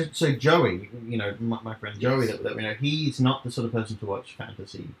 Well, so Joey, you know, my friend Joey, that we know, he's not the sort of person to watch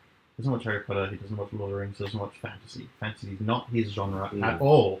fantasy. He doesn't watch Harry Potter, he doesn't watch Lord of the Rings, he doesn't watch fantasy. Fantasy is not his genre at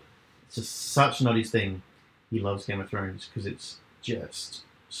all. It's just such not his thing. He loves Game of Thrones because it's just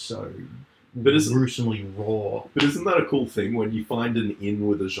so gruesomely raw. But isn't that a cool thing when you find an in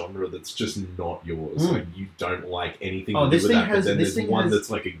with a genre that's just not yours? Like, you don't like anything to do with that, but then there's one that's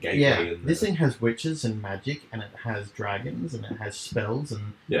like a gateway in there. This thing has witches and magic, and it has dragons, and it has spells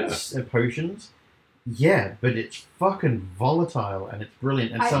and potions. Yeah, but it's fucking volatile, and it's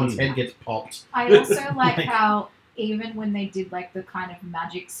brilliant, and someone's head gets popped. I also like how, even when they did, like, the kind of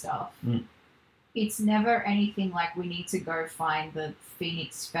magic stuff, it's never anything like, we need to go find the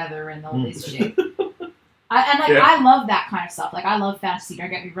phoenix feather and all this shit. I love that kind of stuff. Like, I love fantasy, don't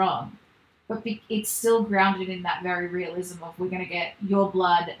get me wrong. But it's still grounded in that very realism of, we're going to get your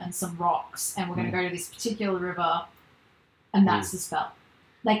blood and some rocks, and we're going to go to this particular river, and that's the spell.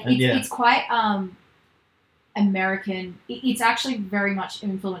 Like, it's quite American. It's actually very much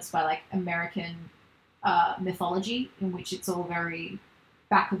influenced by, like, American mythology, in which it's all very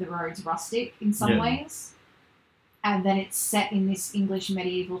back of the roads rustic in some ways. and then it's set in this English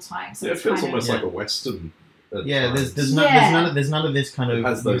medieval time. So Yeah, it it's feels kind almost of, like a western. at Yeah, times. there's Yeah. none of this kind It of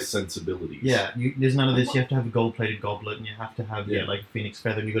has those sensibilities. Yeah, there's none of this. You have to have a gold-plated goblet, and you have to have Yeah. like a phoenix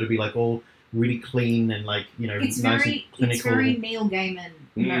feather, and you got to be like all really clean and like it's nice very and clinical. Neil Gaiman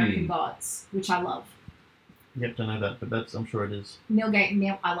American Gods, which I love. You have to know that, but I'm sure it is. I love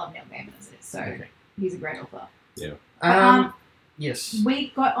Neil Gaiman as it is, so Okay. he's a great author. Um, yes. We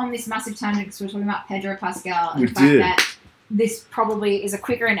got on this massive tangent because we were talking about Pedro Pascal and We the fact did. that this probably is a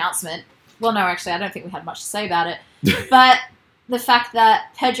quicker announcement. Well, no, actually, I don't think we had much to say about it. But the fact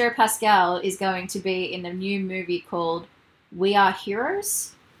that Pedro Pascal is going to be in a new movie called We Are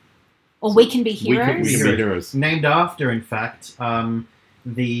Heroes? Or We Can Be We Heroes? can be heroes. Named after, in fact,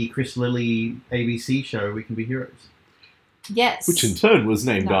 the Chris Lilly ABC show "We Can Be Heroes." Yes. Which in turn was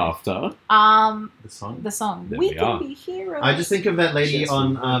named No. after. The song. The song. There We we Can are. Be Heroes. I just think of that lady Just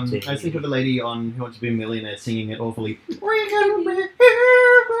on. one day. I just think of the lady on Who Wants to Be a Millionaire singing it awfully. We can be heroes.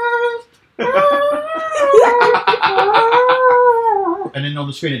 And then on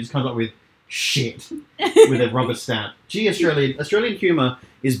the screen, it just comes up with shit with a rubber stamp. Gee, Australian humour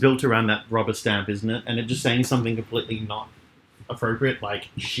is built around that rubber stamp, isn't it? And it just saying something completely not appropriate, like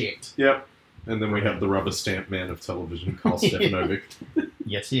shit. Yep. And then we have the rubber stamp man of television, Carl Stefanovic.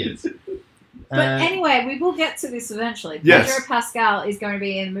 Yes, he is. But anyway, we will get to this eventually. Yes. Pedro Pascal is going to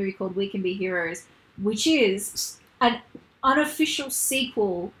be in a movie called We Can Be Heroes, which is an unofficial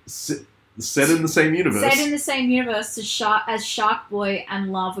sequel Set in the same universe. set in the same universe as Shark Boy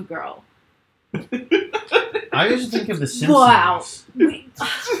and Lava Girl. I always think of the Simpsons. Wow.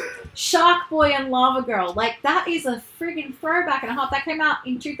 Shark Boy and Lava Girl. Like, that is a friggin' throwback and a half. That came out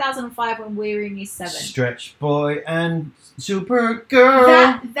in 2005 when we were in year 7. Stretch Boy and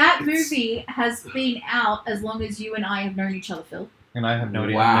Supergirl. That movie has been out as long as you and I have known each other, Phil. And I have no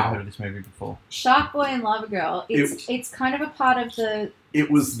idea. I've Wow. never heard of this movie before. Shark Boy and Lava Girl. It's kind of a part of the It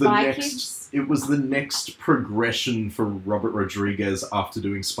was the Spy next. Kids. It was the next progression for Robert Rodriguez after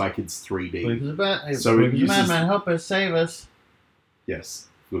doing Spy Kids 3D. Blue's a bad. So Blue's it a uses- madman, help us, save us. Yes,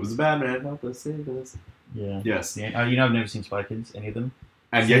 it was a bad man. Help us, save us. Yeah. Yes, Yeah. Oh, you know, I've never seen Spy Kids, any of them,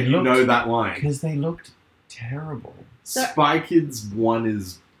 and They yet you looked- know that line. because they looked terrible. So- Spy Kids 1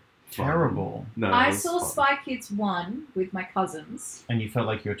 is fun. Terrible. No, I it's saw fun. Spy Kids 1 with my cousins. And you felt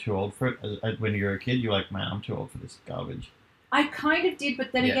like you were too old for it when you were a kid. You're like, man, I'm too old for this garbage. I kind of did,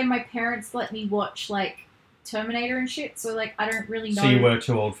 but then Yeah. again, my parents let me watch, like, Terminator and shit, so, like, I don't really know. So you were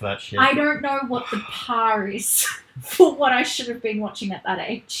too old for that shit. I don't know what the par is for what I should have been watching at that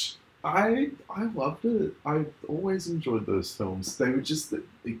age. I loved it. I always enjoyed those films. They were just the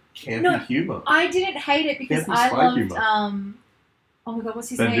campy No, humor. I didn't hate it because Campy I spy loved, humor. oh my god, what's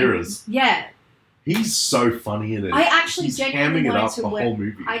his Banderas. name? Yeah. He's so funny in it. I actually He's genuinely hamming it wanted up to the wa- whole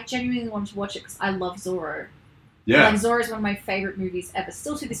movie. I genuinely wanted to watch it because I love Zorro. Yeah, And Zorro is one of my favourite movies ever.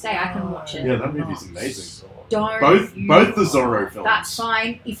 Still to this day, I can watch it. Yeah, that movie's amazing. Don't both you- the Zorro films. That's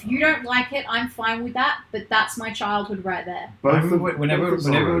fine. If you don't like it, I'm fine with that. But that's my childhood right there. I Both remember whenever it would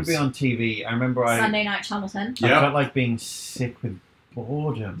Zorros. be on TV, I remember I Sunday night, Channel 10. I Yeah. felt like being sick with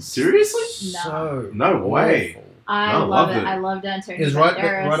boredom. Seriously? No. So No way. awful. I I love loved it. it. I loved Antonio It was right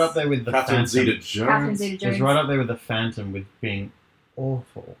Banderas. up there with the Catherine Phantom. Zeta-Jones. Catherine It Zeta-Jones. was right up there with the Phantom with being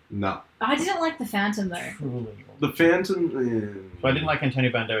awful. No, I didn't like the Phantom though. Truly awful. the Phantom. So I didn't like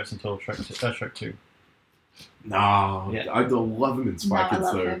Antonio Banderas until Shrek 2. No, Yeah. I don't love him in No, Spy I Kids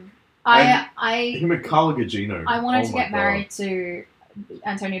love though. him. And I Him and Carla Gugino. I wanted Oh to my get God. married to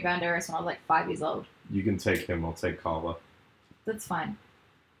Antonio Banderas when I was like 5 years old. You can take him. I'll take Carla. That's fine.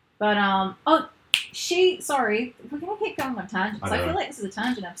 But sorry, we're gonna keep going on tangents. I I know. feel like this is a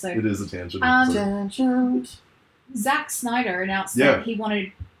tangent episode. It is a tangent. Zack Snyder announced Yeah. that he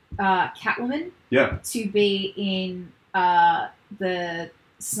wanted Catwoman Yeah. to be in the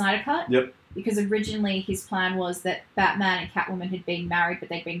Snyder Cut. Yep. Because originally his plan was that Batman and Catwoman had been married, but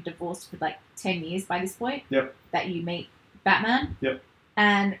they'd been divorced for like 10 years by this point. Yep. That you meet Batman. Yep.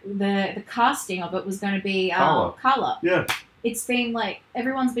 And the casting of it was going to be Carla. Carla. Yeah. It's been like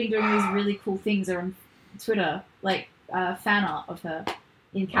everyone's been doing these really cool things on Twitter, like fan art of her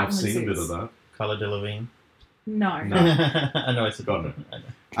in Catwoman I've seen suits. a bit of that. Color Delevingne. No. No. I know it's a Got it.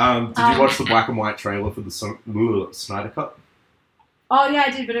 I know. Did you watch the black and white trailer for the Snyder Cut? Oh yeah,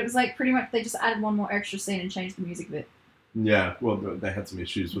 I did, but it was like pretty much they just added one more extra scene and changed the music a bit. Yeah. Well, they had some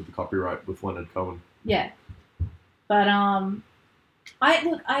issues with the copyright with Leonard Cohen. Yeah. But I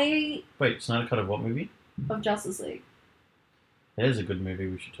Wait, Snyder Cut of what movie? of Justice League. There's a good movie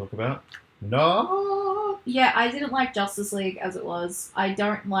we should talk about. No. Yeah, I didn't like Justice League as it was. I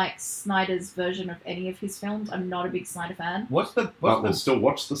don't like Snyder's version of any of his films. I'm not a big Snyder fan. But we'll still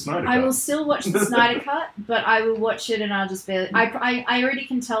watch the Snyder I Cut. will still watch the Snyder Cut, but I will watch it and I'll just be. I already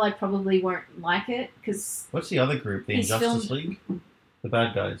can tell I probably won't like it because What's the other group? The He's Injustice filmed- League? The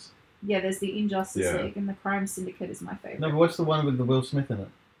bad guys. yeah, there's the Injustice Yeah. League and the Crime Syndicate is my favorite. No, but what's the one with the Will Smith in it?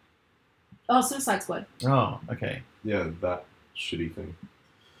 Oh, Suicide Squad. Oh, okay. Yeah, that shitty thing.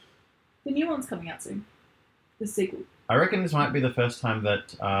 The new one's coming out soon. The sequel. I reckon this might be the first time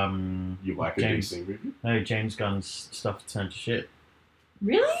that You like James- a DC movie? James Gunn's stuff turned to shit.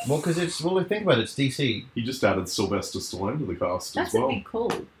 Really? Well, because think about it, it's DC. He just added Sylvester Stallone to the cast That's as well. a big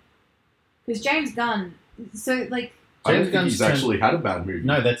call. Because James Gunn. So like. I don't James think Gunn's he's turned- actually had a bad movie.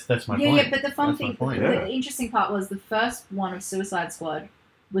 No, that's my Yeah, point. yeah, but the fun That's my thing, point. the Yeah. interesting part was the first one of Suicide Squad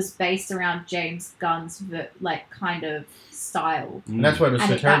was based around James Gunn's kind of style, And that's why it was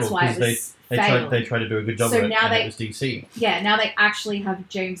so and terrible that's why it because was they failed. tried to do a good job So of it, now and they- it was DC. Yeah, now they actually have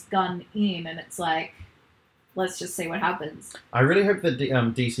James Gunn in, and it's like, let's just see what happens. I really hope that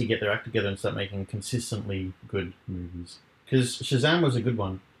DC get their act together and start making consistently good movies. Because Shazam was a good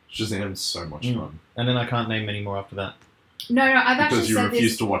one, Shazam's so much Mm. fun. and then I can't name many more after that. No, I've actually Because you said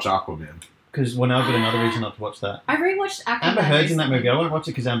refuse this. to watch Aquaman. Because now I've got another reason not to watch that. I rewatched Aquaman. Amber Heard's in that recently. movie. I won't watch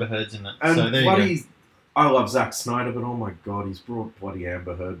it because Amber Heard's in it. And So there you go. bloody, I love Zack Snyder, but oh my god, he's brought bloody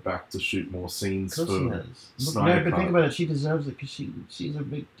Amber Heard back to shoot more scenes Of course he for. has. Snyder No, but Cut. think about it. She deserves it because she's a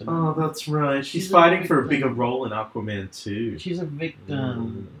victim. Oh, that's right. She's She's a fighting for a victim. bigger role in Aquaman too. She's a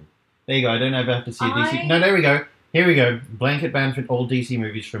victim. Mm. There you go. I don't ever have to see a DC. I- No, there we go. Here we go. Blanket ban for all DC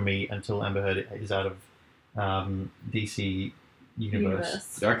movies from me until Amber Heard is out of DC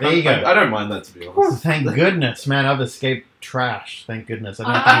universe. Yeah, There you go. I don't mind that, to be honest. Thank goodness, man. I've escaped trash. Thank goodness.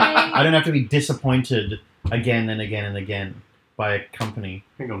 I I don't have to be disappointed again and again and again by a company.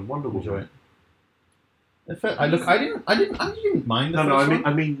 Hang on, Wonder Enjoy Woman. it. I didn't mind the No, first one.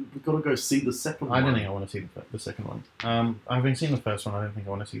 I mean, we've got to go see the second one. I don't think I want to see the second one. I've been seeing the first one. I don't think I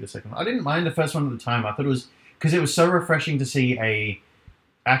want to see the second one. I didn't mind the first one at the time. I thought it was because it was so refreshing to see a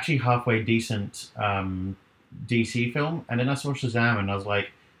actually halfway decent DC film, and then I saw Shazam, and I was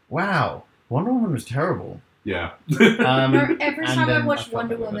like, "Wow, Wonder Woman was terrible." Yeah. No, every and time I then watch felt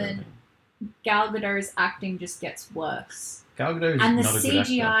Wonder like I got Woman, everything. Gal Gadot's acting just gets worse, Gal Gadot is and the not a good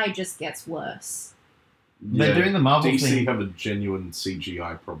actor. CGI just gets worse. They're doing the Marvel DC thing, have a genuine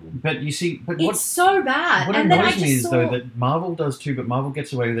CGI problem. but you see, but It's what so bad. What and then I annoys just me is saw, though that Marvel does too, but Marvel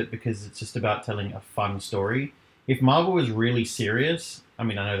gets away with it because it's just about telling a fun story. If Marvel was really serious, I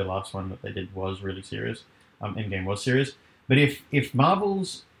mean, I know the last one that they did was really serious. Endgame was serious, but if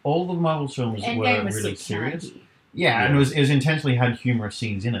all the Marvel films Endgame were was really so serious, campy. yeah, and it was intentionally had humorous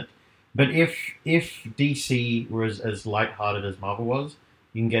scenes in it. But if DC was as lighthearted as Marvel was,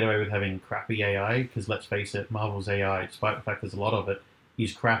 you can get away with having crappy AI because let's face it, Marvel's AI, despite the fact there's a lot of it,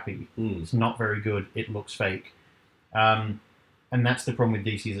 is crappy. Mm. It's not very good. It looks fake. And that's the problem with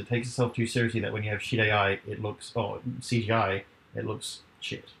DC is it takes itself too seriously that when you have shit AI, it looks, CGI, it looks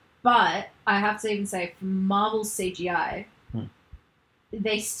shit. But I have to even say, for Marvel's CGI,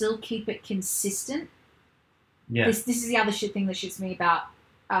 they still keep it consistent. Yeah. This is the other shit thing that shits me about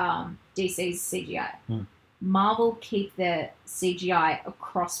DC's CGI. Hmm. Marvel keep their CGI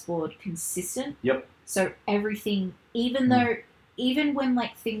across board consistent. Yep. So everything, even when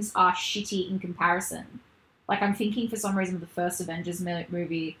like things are shitty in comparison, like I'm thinking for some reason of the first Avengers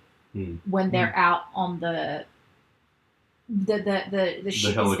movie when they're out on the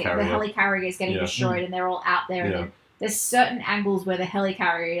ship helicarrier. the helicarrier is getting Yeah. destroyed and they're all out there and Yeah. then there's certain angles where the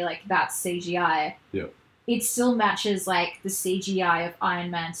helicarrier, like that's CGI. Yeah. It still matches like the CGI of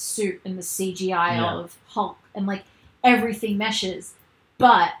Iron Man's suit and the CGI Yeah. of Hulk and like everything meshes.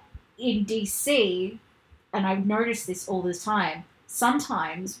 But in DC, and I've noticed this all the time,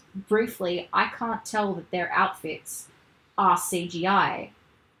 sometimes, briefly, I can't tell that their outfits are CGI.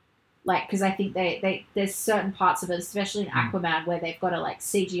 Like, because I think there's certain parts of it, especially in Aquaman, where they've got to like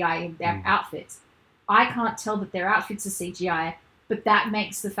CGI in their outfits. I can't tell that their outfits are CGI, but that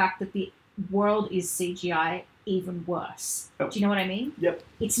makes the fact that the world is CGI even worse. Yep. Do you know what I mean? Yep.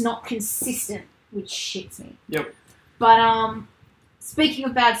 It's not consistent, which shits me. Yep. But speaking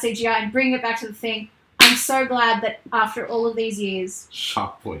of bad CGI and bringing it back to the thing, I'm so glad that after all of these years,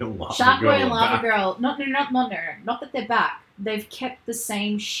 Sharkboy and Lava Sharkboy Girl and are Lava back. Girl, not that they're back. They've kept the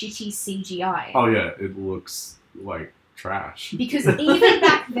same shitty CGI. Oh yeah, it looks like trash. Because even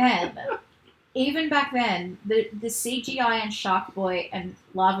back then, the CGI in Sharkboy and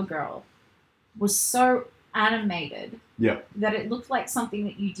Lava Girl was so animated Yep. That it looked like something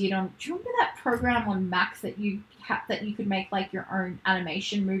that you did on. Do you remember that program on Mac that you could make like your own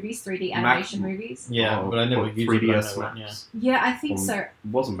animation movies, 3D animation movies? Yeah, but I never what, used it. 3DS but I know it, Max. Yeah, I think Um, so. It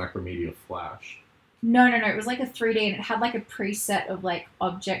wasn't Macromedia Flash. No. It was like a 3D, and it had like a preset of like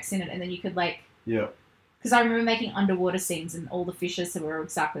objects in it, and then you could like. Yeah. Because I remember making underwater scenes, and all the fishes were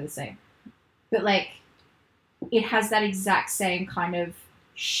exactly the same. But like, it has that exact same kind of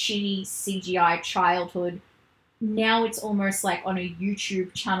shitty CGI childhood. Now it's almost like on a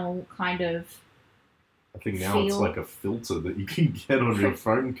YouTube channel kind of. I think now it's Feel- like a filter that you can get on your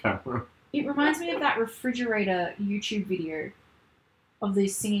phone camera. It reminds me of that refrigerator YouTube video of the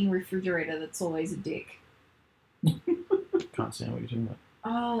singing refrigerator that's always a dick. Can't see what you're talking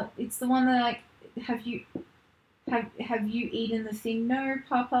about. It's the one that like, have you eaten the thing? No,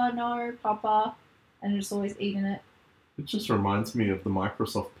 Papa, and it's always eating it. It just reminds me of the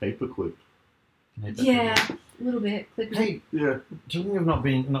Microsoft Paperclip. Yeah, a little bit. Hey, Yeah. talking of not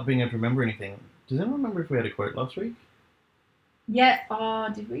being able to remember anything, does anyone remember if we had a quote last week? Yeah.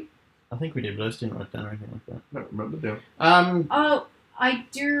 Did we? I think we did, but I just didn't write down or anything like that. No, remember down. Oh, I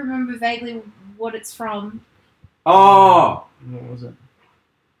do remember vaguely what it's from. Oh! What was it?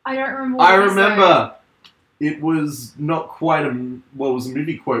 I don't remember. What I it is, though. remember! It was not quite it was a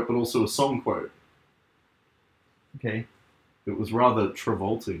movie quote, but also a song quote. Okay. It was rather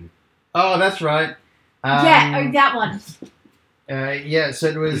Travolting. Oh, that's right. Yeah, that one. Yeah, so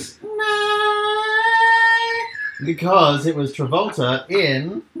it was because it was Travolta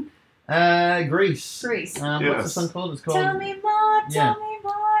in Grease. Grease. What's the Yes. song called? It's called. Tell me more, Yeah. tell me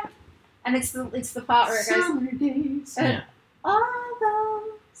more. And it's the part where it goes. Summer days. Yeah. All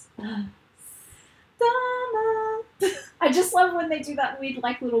those summer. I just love when they do that weird,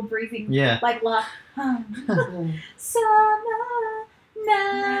 like, little breathing, Yeah. like, summer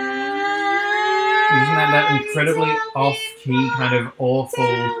night. Isn't that incredibly off-key, kind of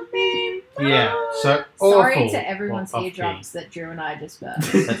awful? Yeah, so Sorry awful. to everyone's Well, eardrums that Drew and I just burned.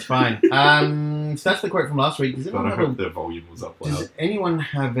 That's fine. So that's the quote from last week. But I hope their volume was up loud. Does anyone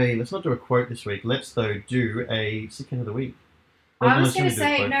have a? Let's not do a quote this week. Let's though do a sick end of the week. I was going going to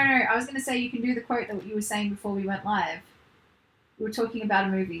say, no, I was going to say you can do the quote that you were saying before we went live. We were talking about a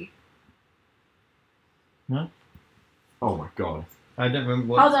movie. Oh my god. I don't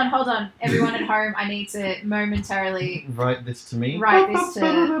remember what. Hold on. Everyone at home, I need to momentarily Write this to me. write this to...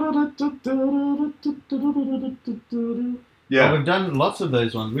 Yeah. Oh, we've done lots of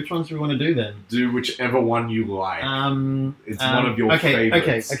those ones. Which ones do we want to do then? Do whichever one you like. It's one of your okay,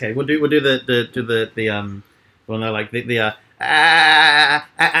 favorites. Okay. We'll do the well, no, like the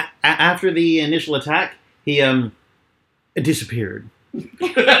after the initial attack, he disappeared.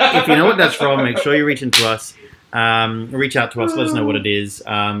 If you know what that's from, make sure you reach into us. Reach out to us. Let us know what it is.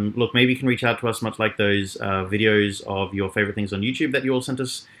 Look, maybe you can reach out to us, much like those videos of your favorite things on YouTube that you all sent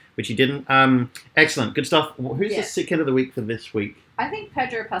us, which you didn't. Excellent, good stuff. Who's the sick kid of the week for this week? I think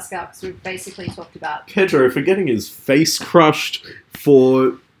Pedro Pascal, because we've basically talked about... Pedro for getting his face crushed,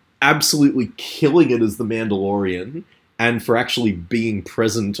 for absolutely killing it as the Mandalorian, and for actually being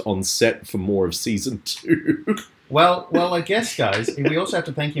present on set for more of season 2. Well, I guess, guys, we also have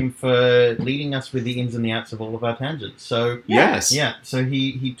to thank him for leading us with the ins and the outs of all of our tangents. So Yes. yeah, so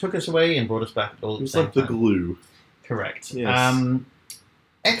he took us away and brought us back all at It the was same like the time. glue. Correct. Yes.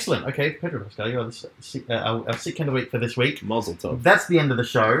 Excellent. Okay, Pedro Pascal, you're our sick end of the week for this week. Mazel tov. That's the end of the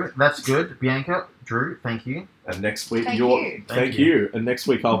show. That's good. Bianca, Drew, thank you. And next week, Thank you. Thank you. And next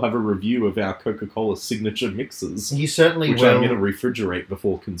week, I'll have a review of our Coca-Cola signature mixes, You certainly which I'm will. going to refrigerate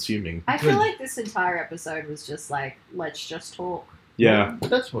before consuming. I feel Good. like this entire episode was just like, let's just talk. Yeah. Well,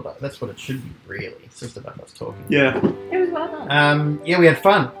 that's what it should be, really. It's just about us talking. Yeah. It was well done. Yeah, we had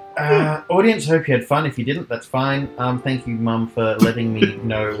fun. Audience, hope you had fun. If you didn't, that's fine. Thank you, Mum, for letting me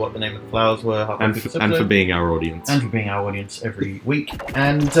know what the name of the flowers were. halfway And through this for, and for episode. being our audience. And for being our audience every week.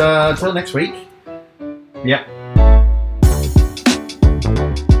 And until next week, yeah.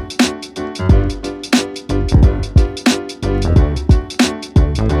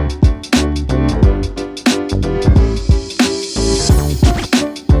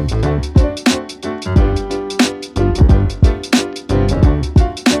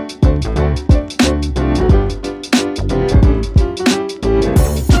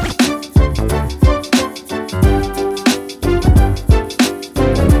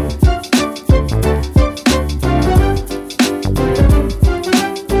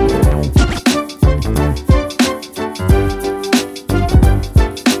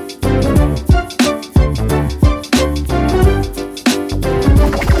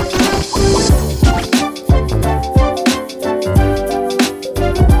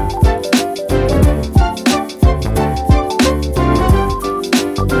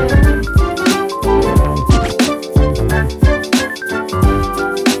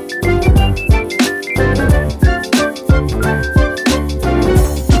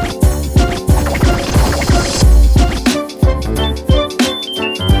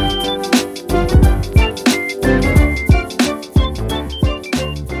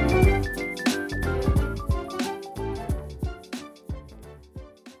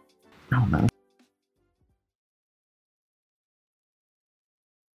 Oh no.